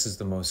think this is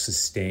the most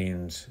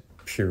sustained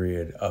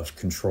period of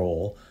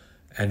control,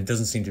 and it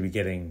doesn't seem to be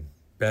getting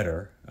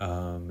better.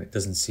 It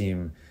doesn't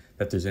seem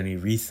that there's any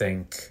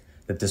rethink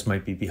that this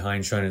might be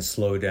behind China's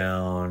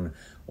slowdown,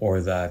 or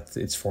that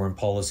its foreign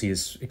policy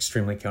is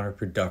extremely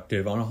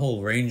counterproductive. On a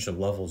whole range of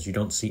levels, you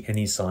don't see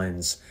any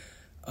signs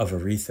of a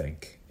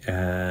rethink.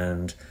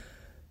 And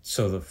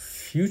so the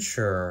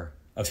future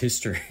of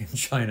history in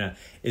China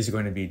is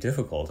going to be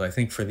difficult. I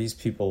think for these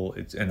people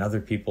and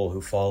other people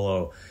who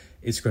follow,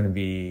 it's going to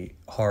be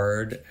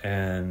hard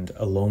and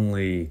a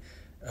lonely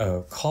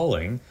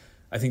calling.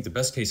 I think the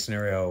best case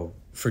scenario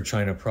for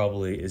China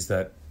probably is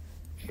that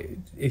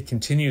it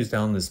continues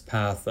down this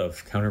path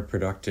of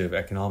counterproductive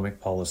economic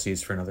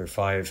policies for another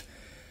 5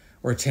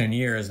 or 10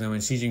 years. Now,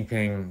 when Xi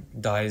Jinping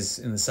dies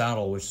in the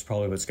saddle, which is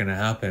probably what's going to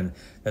happen,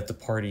 that the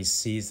party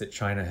sees that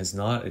China has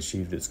not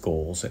achieved its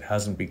goals. It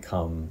hasn't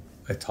become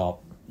a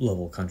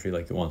top-level country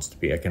like it wants to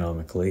be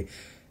economically,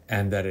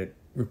 and that it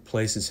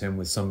replaces him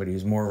with somebody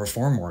who's more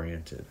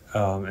reform-oriented,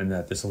 and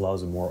that this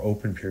allows a more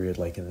open period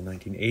like in the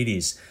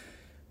 1980s.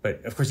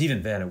 But of course,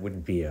 even then, it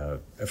wouldn't be a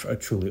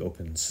truly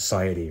open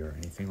society or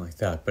anything like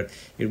that. But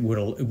it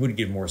would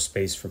give more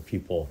space for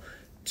people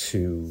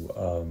to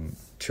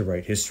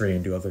write history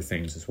and do other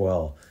things as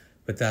well.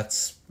 But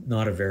that's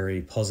not a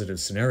very positive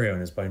scenario,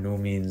 and is by no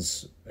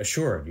means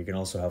assured. You can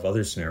also have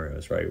other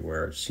scenarios, right,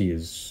 where Xi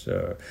is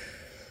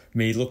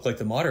may look like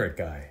the moderate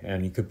guy,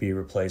 and he could be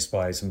replaced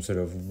by some sort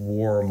of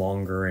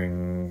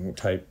warmongering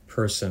type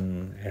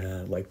person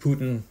like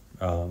Putin,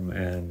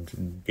 and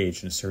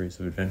engage in a series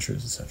of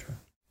adventures, etc.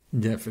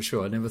 Yeah, for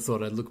sure. I never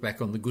thought I'd look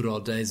back on the good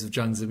old days of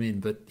Jiang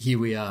Zemin, but here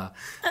we are.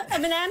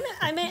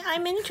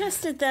 I'm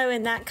interested, though,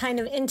 in that kind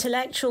of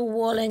intellectual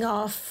walling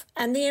off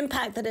and the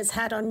impact that it's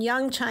had on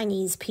young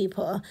Chinese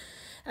people.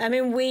 I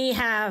mean, we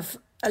have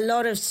a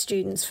lot of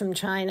students from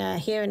China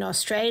here in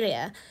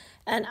Australia,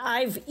 and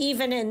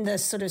even in the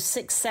sort of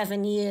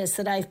 6-7 years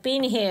that I've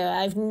been here,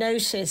 I've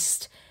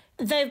noticed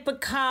they've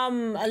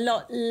become a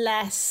lot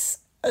less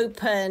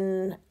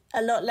open,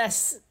 a lot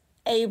less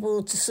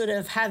able to sort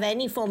of have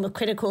any form of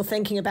critical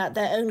thinking about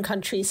their own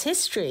country's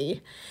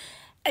history.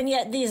 And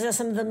yet these are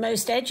some of the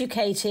most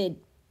educated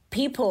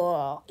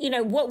people. You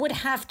know, what would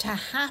have to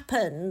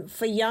happen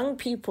for young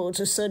people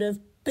to sort of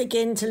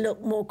begin to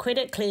look more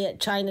critically at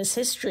China's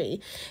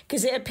history?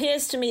 Because it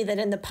appears to me that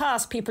in the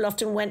past, people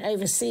often went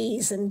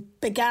overseas and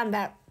began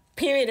that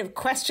period of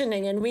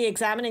questioning and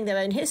re-examining their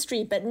own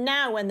history. But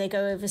now when they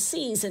go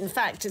overseas, in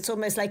fact, it's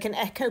almost like an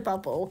echo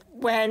bubble,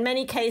 where in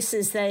many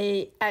cases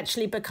they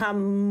actually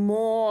become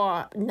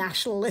more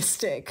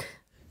nationalistic.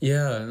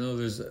 Yeah, no,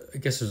 I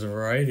guess there's a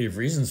variety of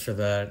reasons for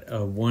that.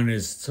 One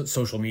is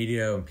social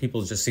media, and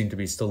people just seem to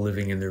be still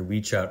living in their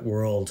WeChat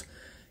world,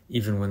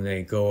 even when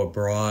they go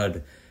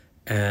abroad.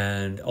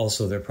 And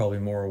also they're probably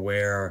more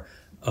aware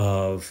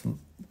of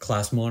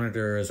class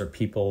monitors or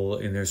people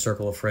in their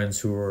circle of friends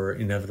who are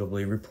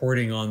inevitably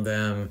reporting on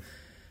them,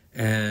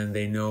 and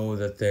they know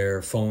that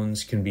their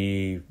phones can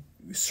be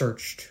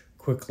searched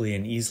quickly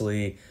and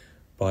easily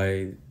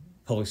by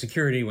public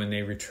security when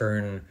they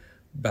return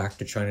back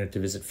to China to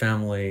visit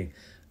family.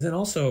 Then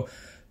also,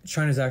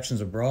 China's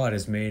actions abroad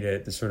has made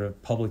it the sort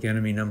of public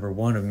enemy number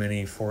one of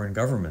many foreign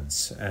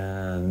governments.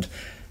 And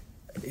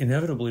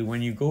inevitably,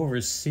 when you go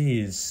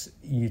overseas,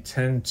 you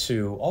tend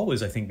to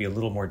always, I think, be a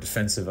little more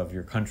defensive of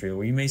your country.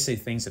 Or you may say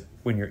things that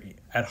when you're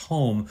at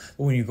home,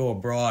 but when you go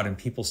abroad and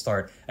people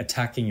start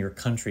attacking your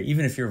country,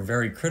 even if you're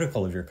very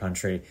critical of your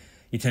country,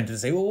 you tend to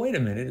say, well, wait a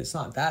minute, it's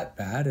not that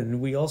bad.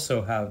 And we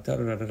also have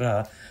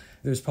da-da-da-da-da.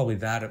 There's probably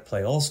that at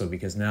play also,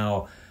 because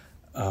now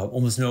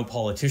almost no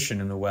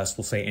politician in the West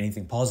will say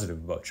anything positive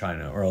about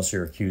China, or else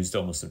you're accused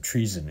almost of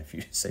treason if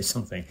you say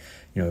something,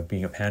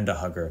 being a panda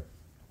hugger.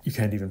 You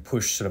can't even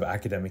push sort of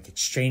academic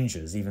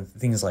exchanges. Even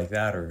things like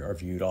that are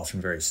viewed often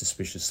very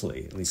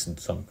suspiciously, at least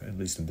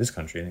in this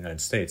country, in the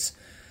United States.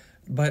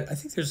 But I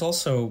think there's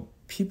also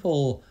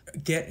people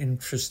get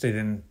interested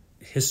in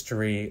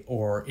history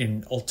or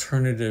in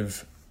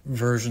alternative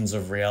versions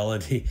of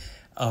reality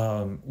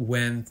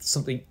when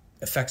something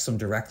affects them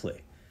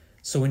directly.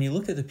 So when you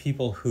look at the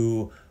people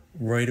who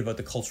write about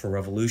the Cultural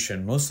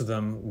Revolution, most of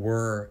them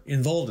were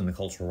involved in the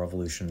Cultural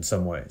Revolution in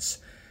some ways.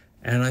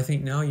 And I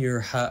think now you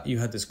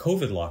had this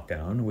COVID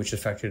lockdown, which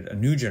affected a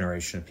new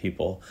generation of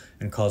people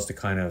and caused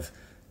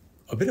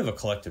a bit of a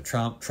collective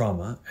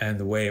trauma. And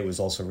the way it was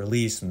also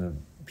released and the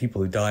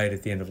people who died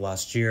at the end of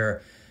last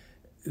year,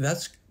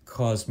 that's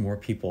caused more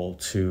people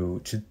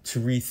to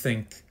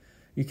rethink.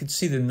 You could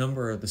see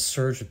the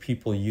surge of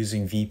people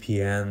using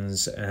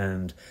VPNs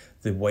and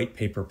the white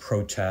paper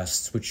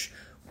protests, which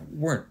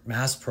weren't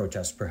mass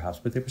protests perhaps,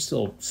 but they were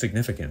still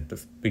significant,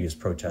 the biggest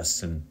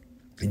protests in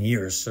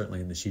years, certainly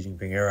in the Xi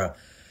Jinping era.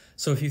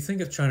 So if you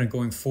think of China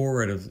going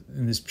forward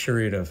in this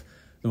period of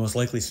the most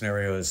likely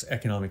scenario is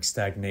economic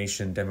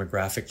stagnation,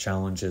 demographic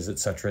challenges, et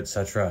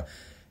cetera,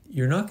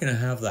 you're not going to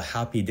have the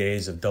happy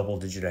days of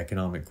double-digit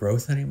economic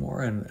growth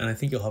anymore. And I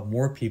think you'll have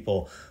more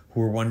people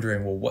who are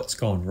wondering, well, what's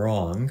gone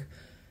wrong?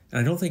 And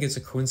I don't think it's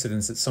a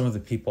coincidence that some of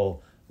the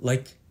people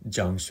like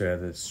Jiang Xue,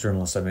 the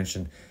journalist I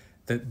mentioned,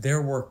 that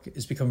their work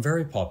has become was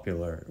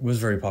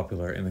very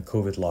popular in the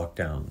COVID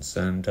lockdowns.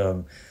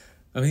 And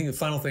I think the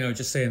final thing I would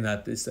just say in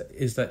that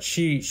is that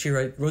she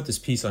wrote this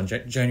piece on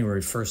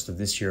January 1st of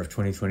this year of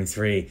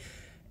 2023,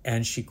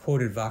 and she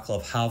quoted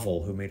Václav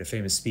Havel, who made a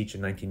famous speech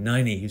in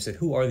 1990, who said,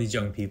 "Who are these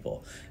young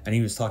people?" And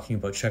he was talking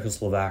about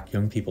Czechoslovak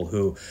young people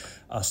who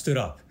stood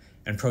up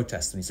and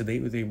protested. And he said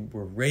they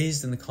were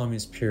raised in the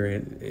communist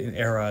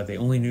era. They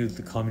only knew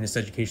the communist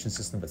education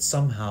system, but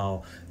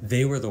somehow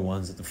they were the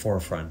ones at the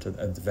forefront,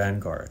 at the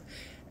vanguard.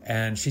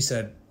 And she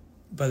said,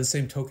 by the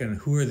same token,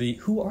 who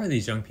are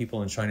these young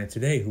people in China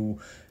today who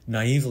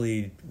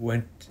naively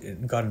went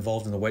and got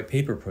involved in the white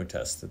paper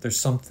protests? That there's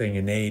something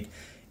innate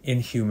in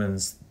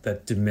humans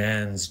that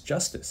demands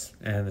justice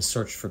and a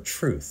search for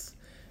truth,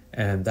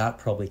 and that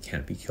probably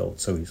can't be killed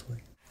so easily.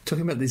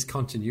 Talking about these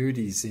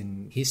continuities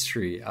in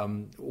history,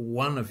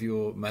 one of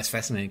your most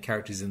fascinating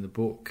characters in the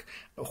book,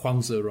 Huang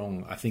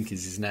Zerong, I think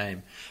is his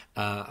name,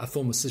 a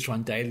former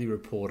Sichuan Daily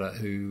reporter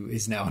who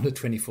is now under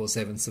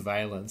 24/7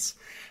 surveillance.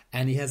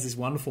 And he has this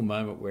wonderful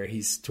moment where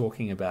he's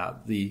talking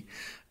about the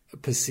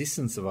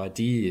persistence of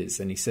ideas,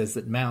 and he says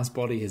that Mao's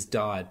body has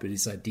died, but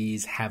his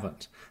ideas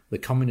haven't. The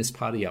Communist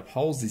Party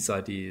upholds these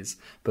ideas,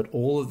 but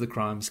all of the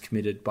crimes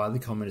committed by the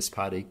Communist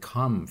Party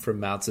come from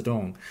Mao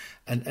Zedong.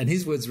 And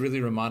his words really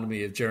reminded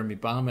me of Jeremy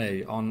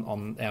Barmay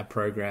on our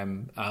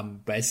program,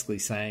 basically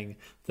saying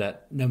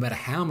that no matter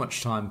how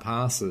much time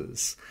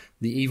passes,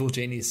 the evil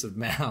genius of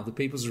Mao, the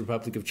People's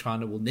Republic of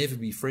China, will never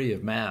be free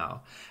of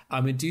Mao.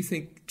 I mean, do you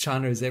think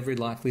China is ever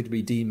likely to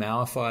be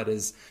de-Maoified,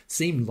 as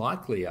seemed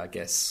likely, I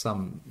guess,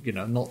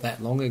 not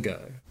that long ago?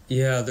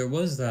 Yeah, there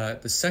was the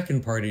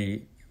second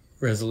party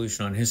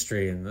resolution on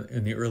history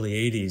in the early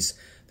 80s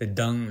that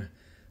Deng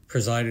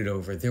presided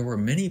over.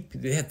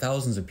 They had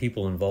thousands of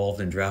people involved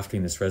in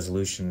drafting this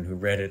resolution who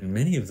read it, and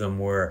many of them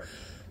were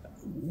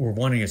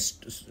wanting a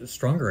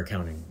stronger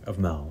accounting of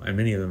Mao, and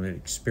many of them had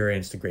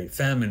experienced the Great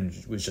Famine.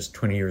 It was just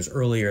 20 years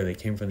earlier. They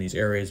came from these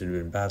areas that had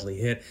been badly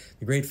hit.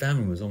 The Great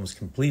Famine was almost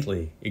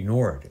completely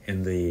ignored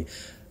in the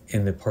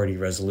party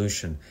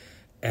resolution,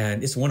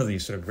 and it's one of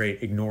these sort of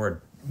great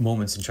ignored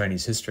moments in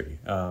Chinese history.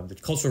 The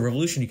Cultural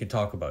Revolution you could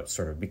talk about,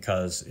 sort of,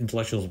 because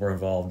intellectuals were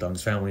involved,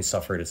 Deng's family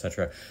suffered,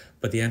 etc.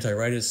 But the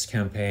anti-rightist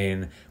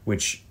campaign,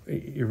 which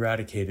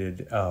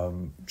eradicated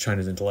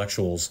China's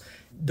intellectuals,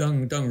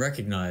 Deng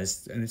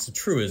recognized, and it's a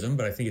truism,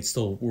 but I think it's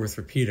still worth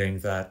repeating,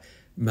 that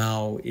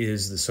Mao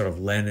is the sort of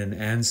Lenin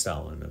and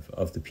Stalin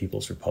of the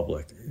People's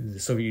Republic. The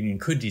Soviet Union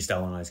could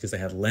de-Stalinize because they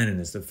had Lenin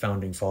as the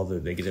founding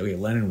father. They could say, okay,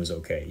 Lenin was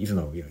okay, even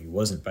though he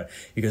wasn't, but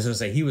you could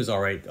say he was all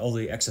right. All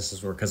the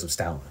excesses were because of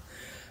Stalin.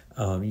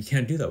 You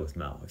can't do that with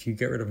Mao. If you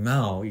get rid of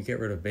Mao, you get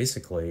rid of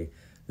basically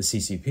the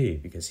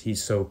CCP, because he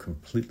so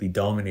completely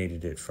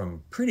dominated it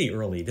from pretty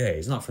early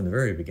days, not from the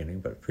very beginning,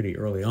 but pretty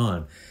early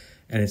on.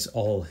 And it's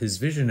all his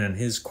vision, and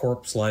his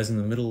corpse lies in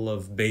the middle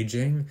of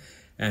Beijing,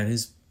 and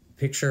his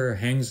picture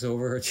hangs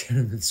over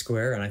Tiananmen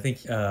Square. And I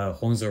think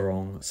Huang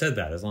Zerong said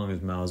that as long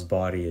as Mao's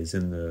body is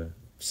in the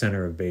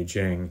center of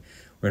Beijing,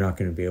 we're not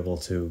going to be able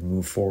to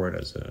move forward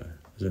as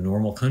a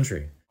normal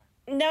country.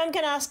 Now I'm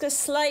going to ask a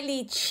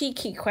slightly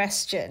cheeky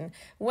question.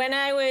 When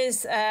I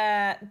was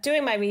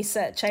doing my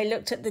research, I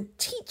looked at the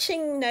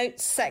teaching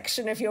notes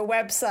section of your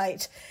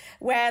website,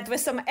 where there were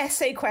some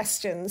essay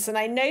questions. And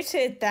I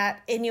noted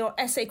that in your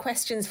essay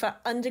questions for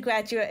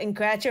undergraduate and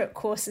graduate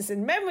courses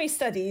in memory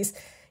studies,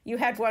 you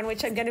had one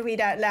which I'm going to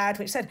read out loud,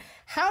 which said,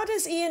 "How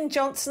does Ian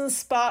Johnson's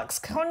Sparks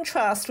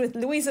contrast with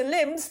Louisa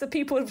Lim's The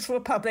People's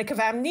Republic of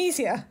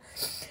Amnesia?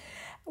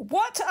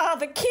 What are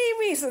the key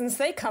reasons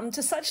they come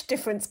to such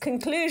different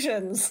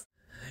conclusions?"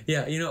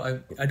 Yeah,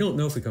 I don't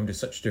know if we come to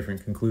such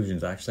different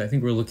conclusions, actually. I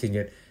think we're looking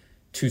at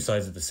two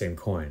sides of the same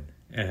coin.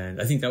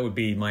 And I think that would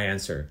be my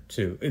answer,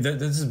 too.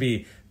 This would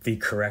be the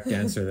correct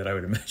answer that I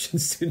would imagine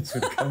students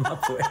would come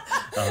up with.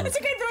 It's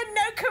okay, there are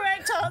no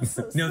correct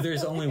answers. No,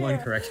 there's only one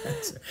correct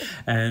answer.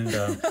 And,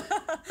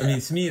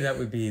 to me,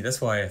 that's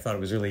why I thought it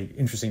was really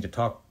interesting to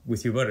talk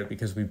with you about it,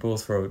 because we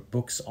both wrote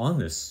books on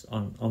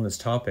this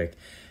topic.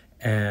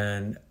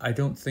 And I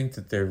don't think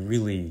that they're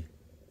really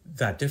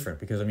that different,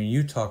 because,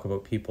 you talk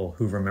about people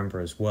who remember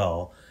as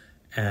well.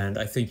 And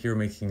I think you're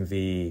making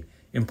the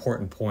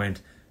important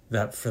point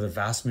that for the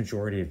vast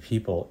majority of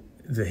people,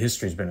 the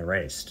history's been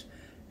erased.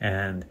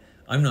 And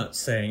I'm not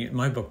saying, in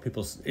my book,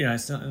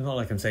 it's not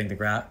like I'm saying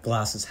the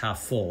glass is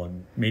half full.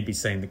 I'm maybe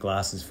saying the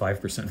glass is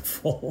 5%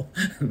 full,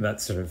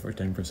 that's sort of, or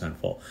 10%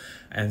 full.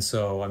 And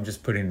so I'm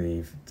just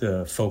putting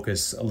the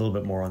focus a little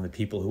bit more on the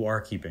people who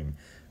are keeping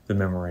the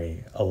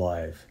memory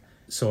alive.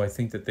 So I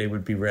think that they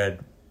would be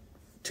read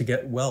to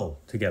get well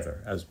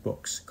together as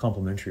books,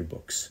 complementary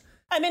books.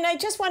 I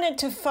just wanted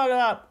to follow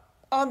up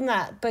on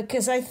that,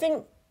 because I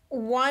think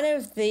one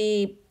of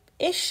the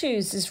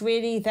issues is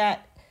really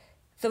that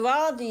there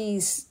are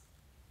these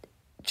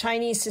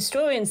Chinese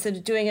historians that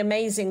are doing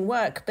amazing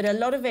work, but a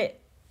lot of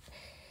it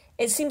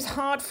seems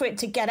hard for it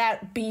to get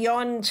out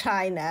beyond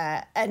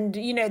China. And,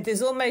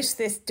 there's almost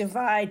this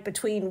divide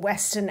between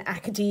Western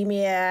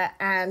academia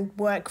and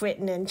work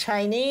written in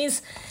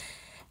Chinese.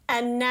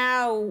 And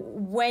now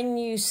when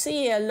you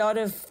see a lot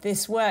of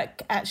this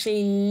work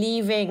actually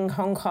leaving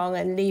Hong Kong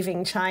and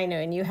leaving China,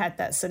 and you had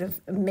that sort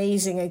of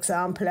amazing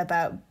example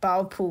about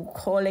Baopu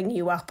calling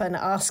you up and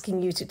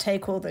asking you to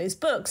take all those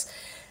books,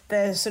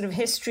 the sort of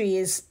history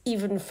is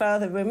even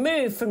further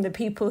removed from the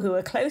people who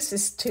are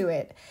closest to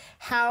it.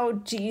 How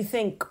do you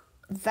think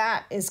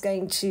that is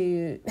going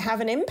to have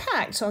an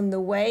impact on the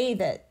way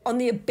that, on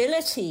the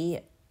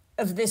ability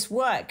of this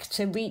work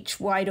to reach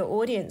wider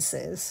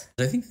audiences?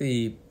 I think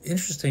the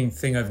interesting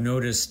thing I've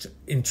noticed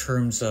in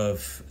terms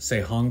of,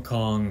 say, Hong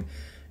Kong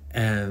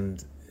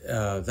and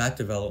that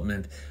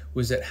development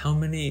was that how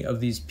many of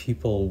these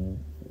people,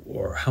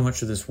 or how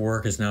much of this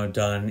work is now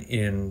done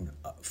in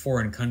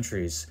foreign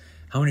countries.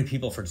 How many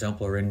people, for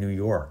example, are in New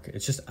York?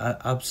 It's just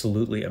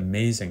absolutely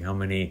amazing how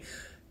many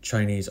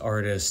Chinese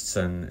artists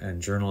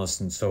and journalists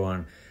and so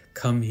on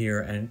come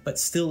here but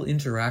still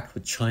interact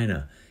with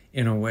China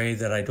in a way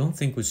that I don't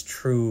think was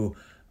true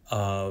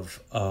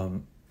of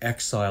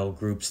exile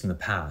groups in the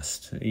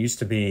past. It used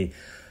to be,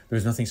 there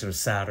was nothing sort of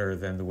sadder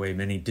than the way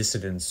many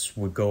dissidents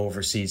would go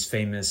overseas,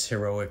 famous,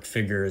 heroic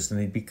figures, and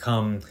they'd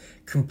become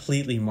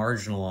completely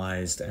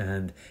marginalized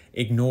and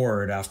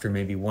ignored after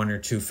maybe one or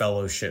two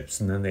fellowships,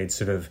 and then they'd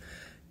sort of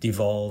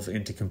devolve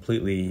into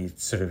completely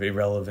sort of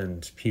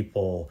irrelevant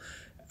people.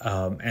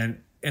 And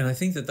I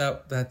think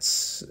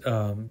that's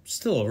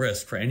still a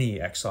risk for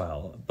any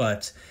exile,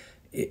 but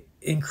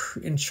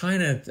in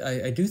China,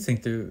 I do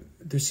think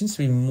there seems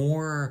to be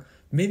more,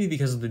 maybe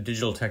because of the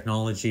digital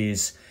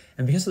technologies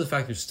and because of the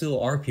fact there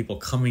still are people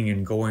coming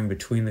and going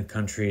between the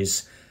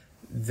countries,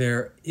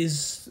 there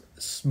is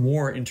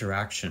more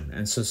interaction.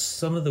 And so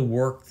some of the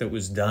work that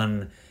was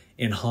done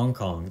in Hong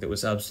Kong that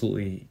was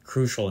absolutely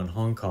crucial in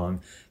Hong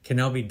Kong can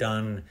now be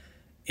done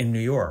in New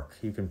York.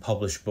 You can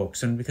publish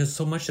books. And because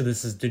so much of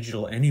this is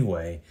digital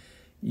anyway,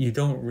 you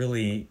don't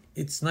really,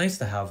 it's nice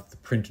to have the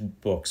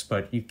printed books,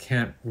 but you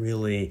can't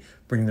really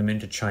bring them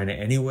into China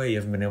anyway. You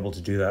haven't been able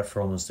to do that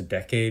for almost a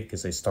decade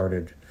because they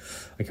started,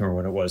 I can't remember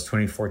when it was,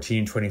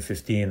 2014,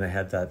 2015. They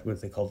had that,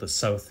 what they called the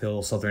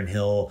Southern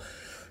Hill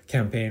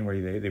campaign,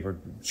 where they were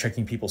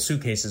checking people's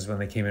suitcases when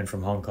they came in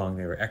from Hong Kong.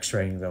 They were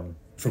x-raying them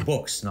for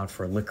books, not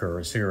for liquor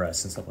or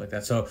cigarettes and stuff like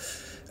that. So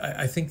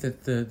I think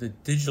that the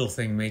digital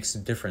thing makes a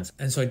difference.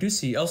 And so I do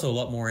see also a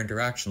lot more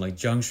interaction, like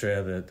Jiang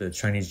Xue, the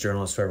Chinese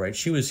journalist who I write,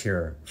 she was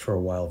here for a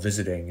while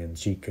visiting, and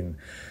she can,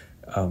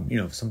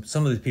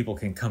 some of the people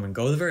can come and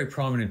go. The very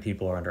prominent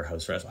people are under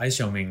house arrest. Ai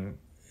Xiaoming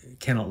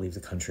cannot leave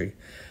the country.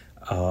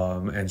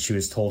 And she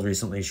was told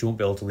recently she won't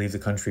be able to leave the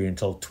country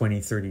until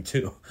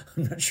 2032.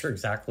 I'm not sure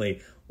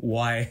exactly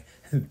why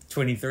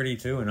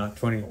 2032 and not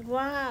 20.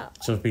 Wow.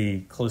 So it'll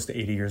be close to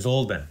 80 years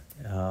old then.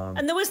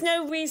 And there was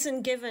no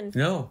reason given?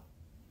 No,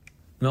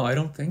 I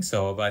don't think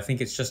so. But I think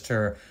it's just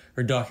her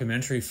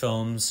documentary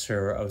films,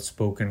 her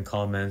outspoken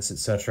comments,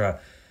 etc.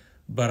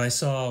 But I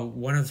saw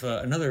one of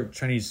another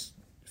Chinese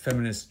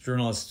feminist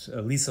journalist,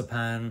 Lisa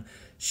Pan.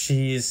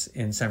 She's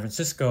in San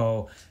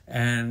Francisco,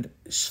 and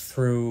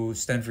through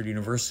Stanford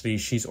University,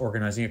 she's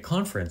organizing a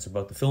conference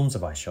about the films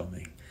of Ai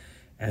Xiaoming.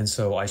 And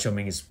so Ai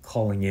Xiaoming is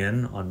calling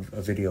in on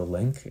a video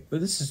link. But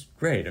this is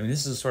great. I mean,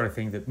 this is the sort of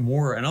thing that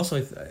more, and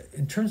also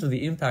in terms of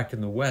the impact in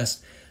the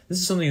West, this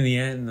is something in the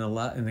end,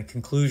 in the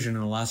conclusion,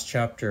 in the last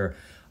chapter,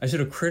 I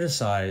sort of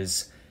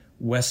criticize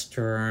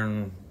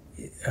Western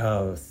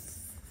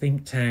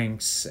think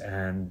tanks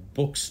and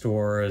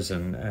bookstores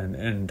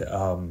and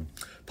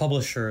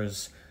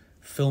publishers,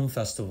 film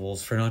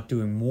festivals for not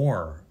doing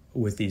more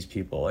with these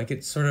people. Like,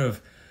 it sort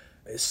of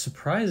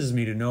surprises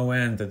me to no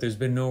end that there's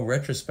been no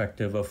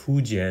retrospective of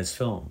Hu Jie's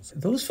films.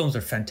 Those films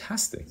are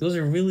fantastic. Those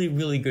are really,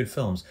 really good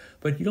films.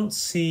 But you don't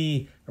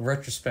see a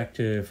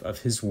retrospective of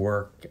his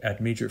work at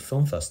major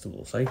film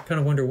festivals. I kind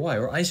of wonder why.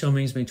 Or Ai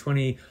Xiaoming's made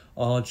 20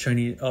 odd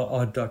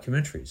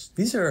documentaries.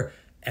 These are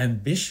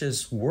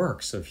ambitious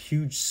works of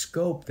huge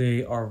scope.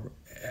 They are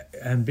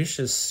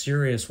ambitious,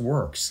 serious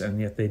works, and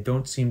yet they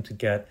don't seem to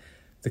get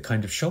the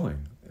kind of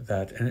showing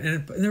that.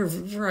 And there are a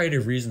variety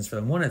of reasons for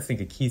them. One, I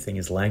think a key thing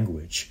is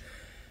language.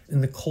 In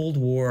the Cold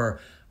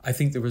War, I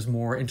think there was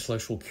more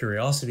intellectual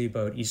curiosity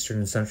about Eastern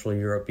and Central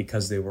Europe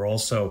because they were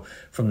also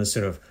from the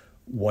sort of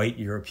white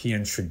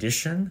European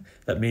tradition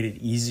that made it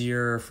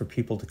easier for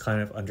people to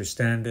kind of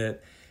understand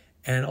it.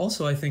 And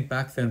also, I think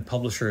back then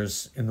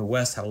publishers in the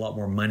West had a lot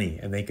more money,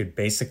 and they could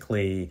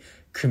basically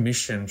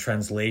commission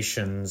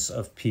translations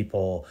of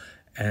people.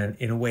 And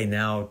in a way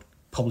now,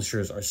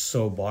 publishers are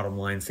so bottom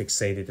line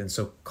fixated and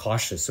so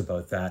cautious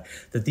about that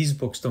these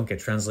books don't get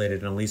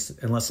translated unless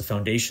the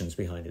foundation's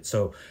behind it.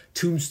 So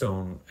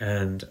Tombstone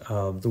and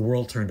The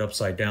World Turned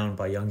Upside Down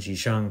by Yang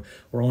Jisheng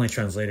were only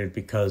translated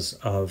because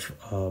of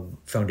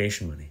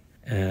foundation money.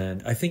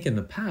 And I think in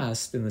the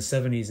past, in the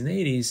 70s and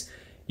 80s,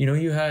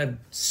 you had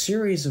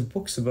series of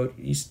books about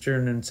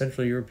Eastern and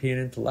Central European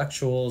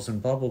intellectuals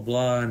and blah, blah,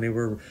 blah, and they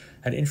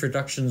had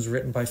introductions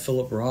written by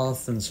Philip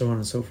Roth and so on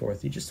and so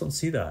forth. You just don't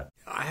see that.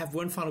 I have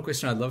one final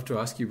question I'd love to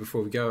ask you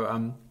before we go,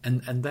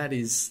 and that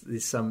is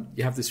this.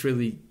 You have this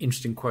really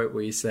interesting quote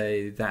where you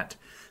say that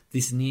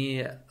this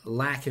near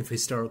lack of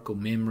historical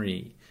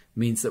memory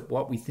means that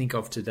what we think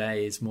of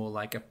today is more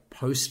like a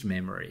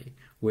post-memory,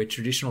 where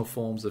traditional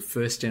forms of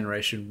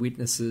first-generation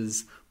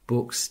witnesses,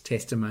 books,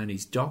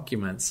 testimonies,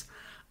 documents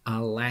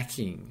are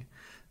lacking.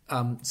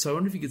 So I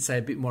wonder if you could say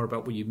a bit more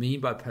about what you mean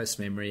by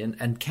post-memory,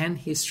 and can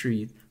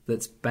history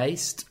that's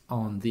based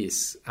on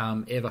this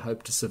ever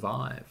hope to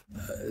survive?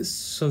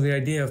 So the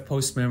idea of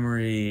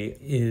post-memory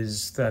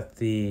is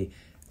that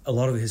a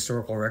lot of the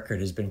historical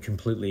record has been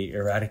completely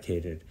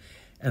eradicated.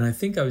 And I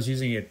think I was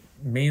using it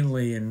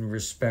mainly in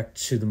respect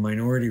to the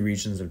minority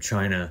regions of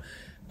China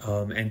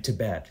and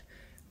Tibet.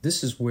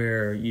 This is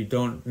where you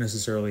don't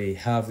necessarily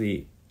have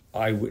the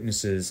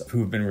eyewitnesses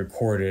who have been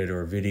recorded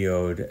or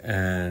videoed,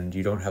 and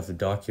you don't have the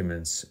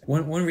documents.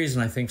 One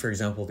reason I think, for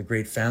example, the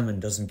Great Famine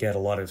doesn't get a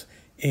lot of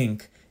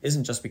ink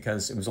isn't just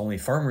because it was only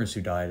farmers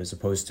who died as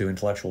opposed to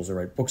intellectuals who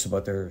write books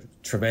about their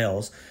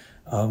travails,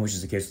 which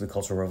is the case with the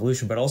Cultural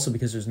Revolution, but also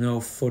because there's no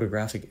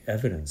photographic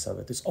evidence of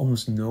it. There's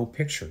almost no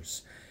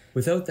pictures.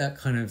 Without that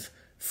kind of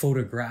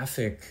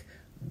photographic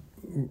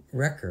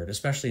record,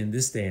 especially in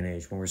this day and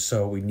age when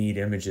we need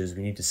images,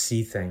 we need to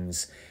see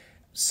things,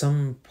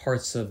 some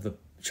parts of the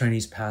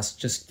Chinese past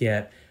just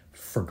get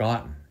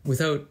forgotten.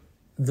 Without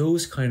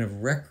those kind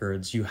of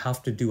records, you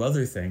have to do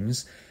other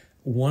things.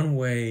 One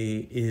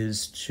way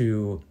is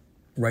to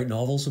write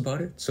novels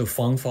about it. So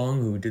Fang Fang,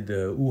 who did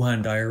the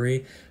Wuhan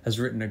Diary, has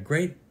written a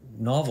great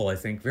novel, I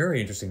think, very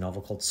interesting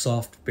novel called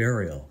Soft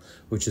Burial,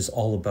 which is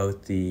all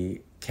about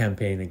the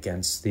campaign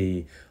against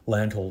the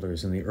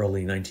landholders in the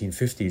early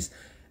 1950s.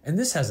 And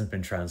this hasn't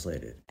been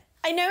translated.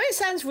 I know it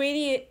sounds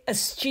really a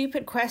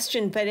stupid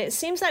question, but it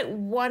seems like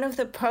one of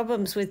the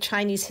problems with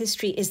Chinese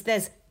history is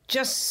there's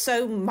just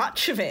so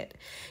much of it.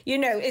 You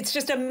know, it's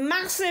just a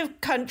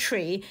massive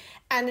country,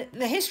 and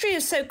the history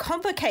is so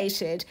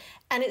complicated,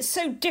 and it's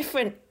so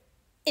different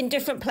in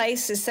different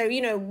places. So,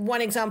 you know,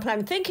 one example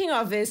I'm thinking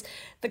of is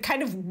the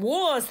kind of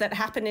wars that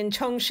happen in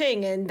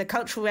Chongqing in the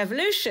Cultural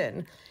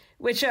Revolution,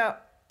 which are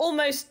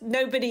almost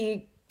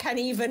nobody can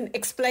even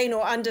explain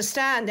or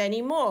understand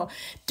anymore.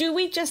 Do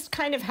we just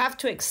kind of have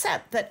to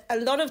accept that a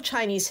lot of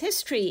Chinese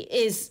history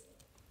is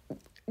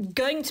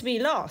going to be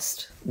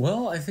lost?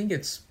 Well, I think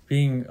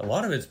a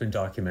lot of it's been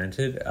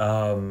documented.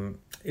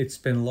 It's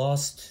been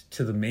lost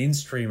to the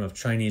mainstream of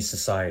Chinese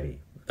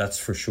society, that's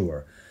for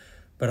sure.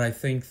 But I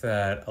think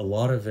that a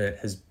lot of it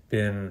has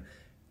been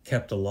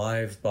kept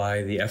alive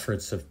by the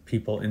efforts of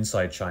people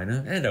inside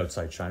China and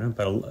outside China,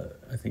 but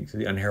I think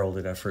the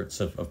unheralded efforts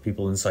of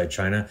people inside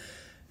China.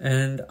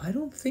 And I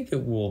don't think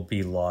it will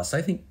be lost.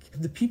 I think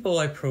the people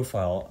I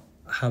profile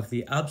have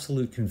the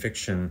absolute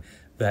conviction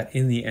that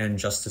in the end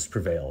justice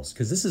prevails,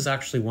 because this is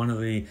actually one of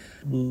the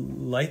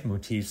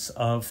leitmotifs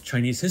of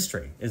Chinese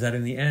history, is that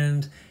in the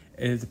end,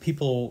 the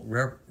people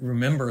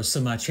remember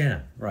Sima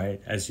Qian,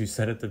 right? As you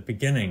said at the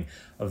beginning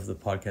of the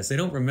podcast, they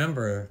don't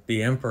remember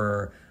the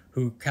emperor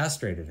who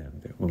castrated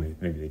him. Well,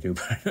 maybe they do,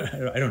 but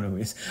I don't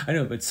know. I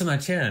know, but Sima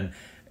Qian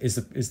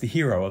is the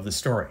hero of the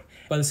story.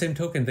 By the same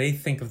token, they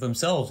think of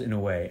themselves in a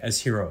way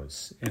as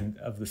heroes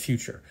of the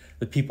future,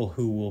 the people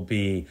who will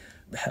be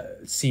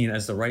seen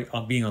as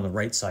being on the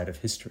right side of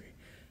history.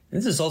 And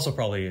this is also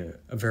probably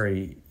a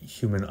very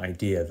human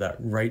idea that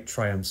right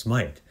triumphs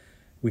might.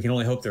 We can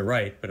only hope they're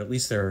right, but at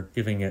least they're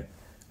giving it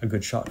a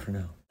good shot for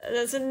now.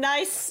 There's a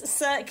nice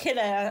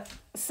circularity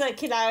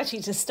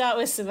to start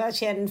with Sima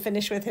Qian and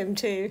finish with him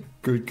too.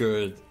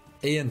 Good.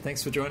 Ian,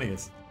 thanks for joining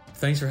us.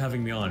 Thanks for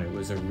having me on. It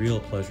was a real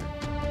pleasure.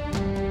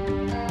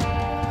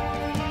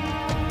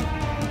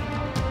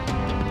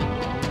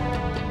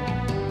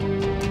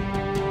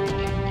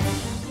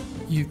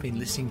 You've been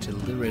listening to the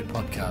Little Red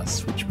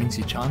Podcast, which brings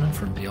you China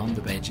from beyond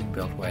the Beijing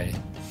Beltway.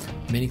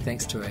 Many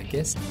thanks to our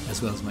guest,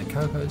 as well as my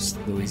co-host,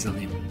 Louisa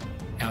Lim.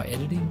 Our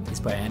editing is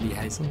by Andy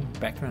Hazel,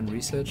 background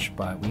research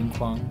by Wing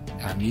Kwang,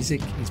 our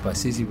music is by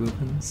Susie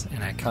Wilkins,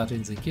 and our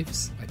cartoons and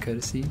GIFs are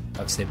courtesy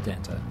of Seb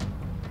Danto.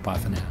 Bye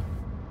for now.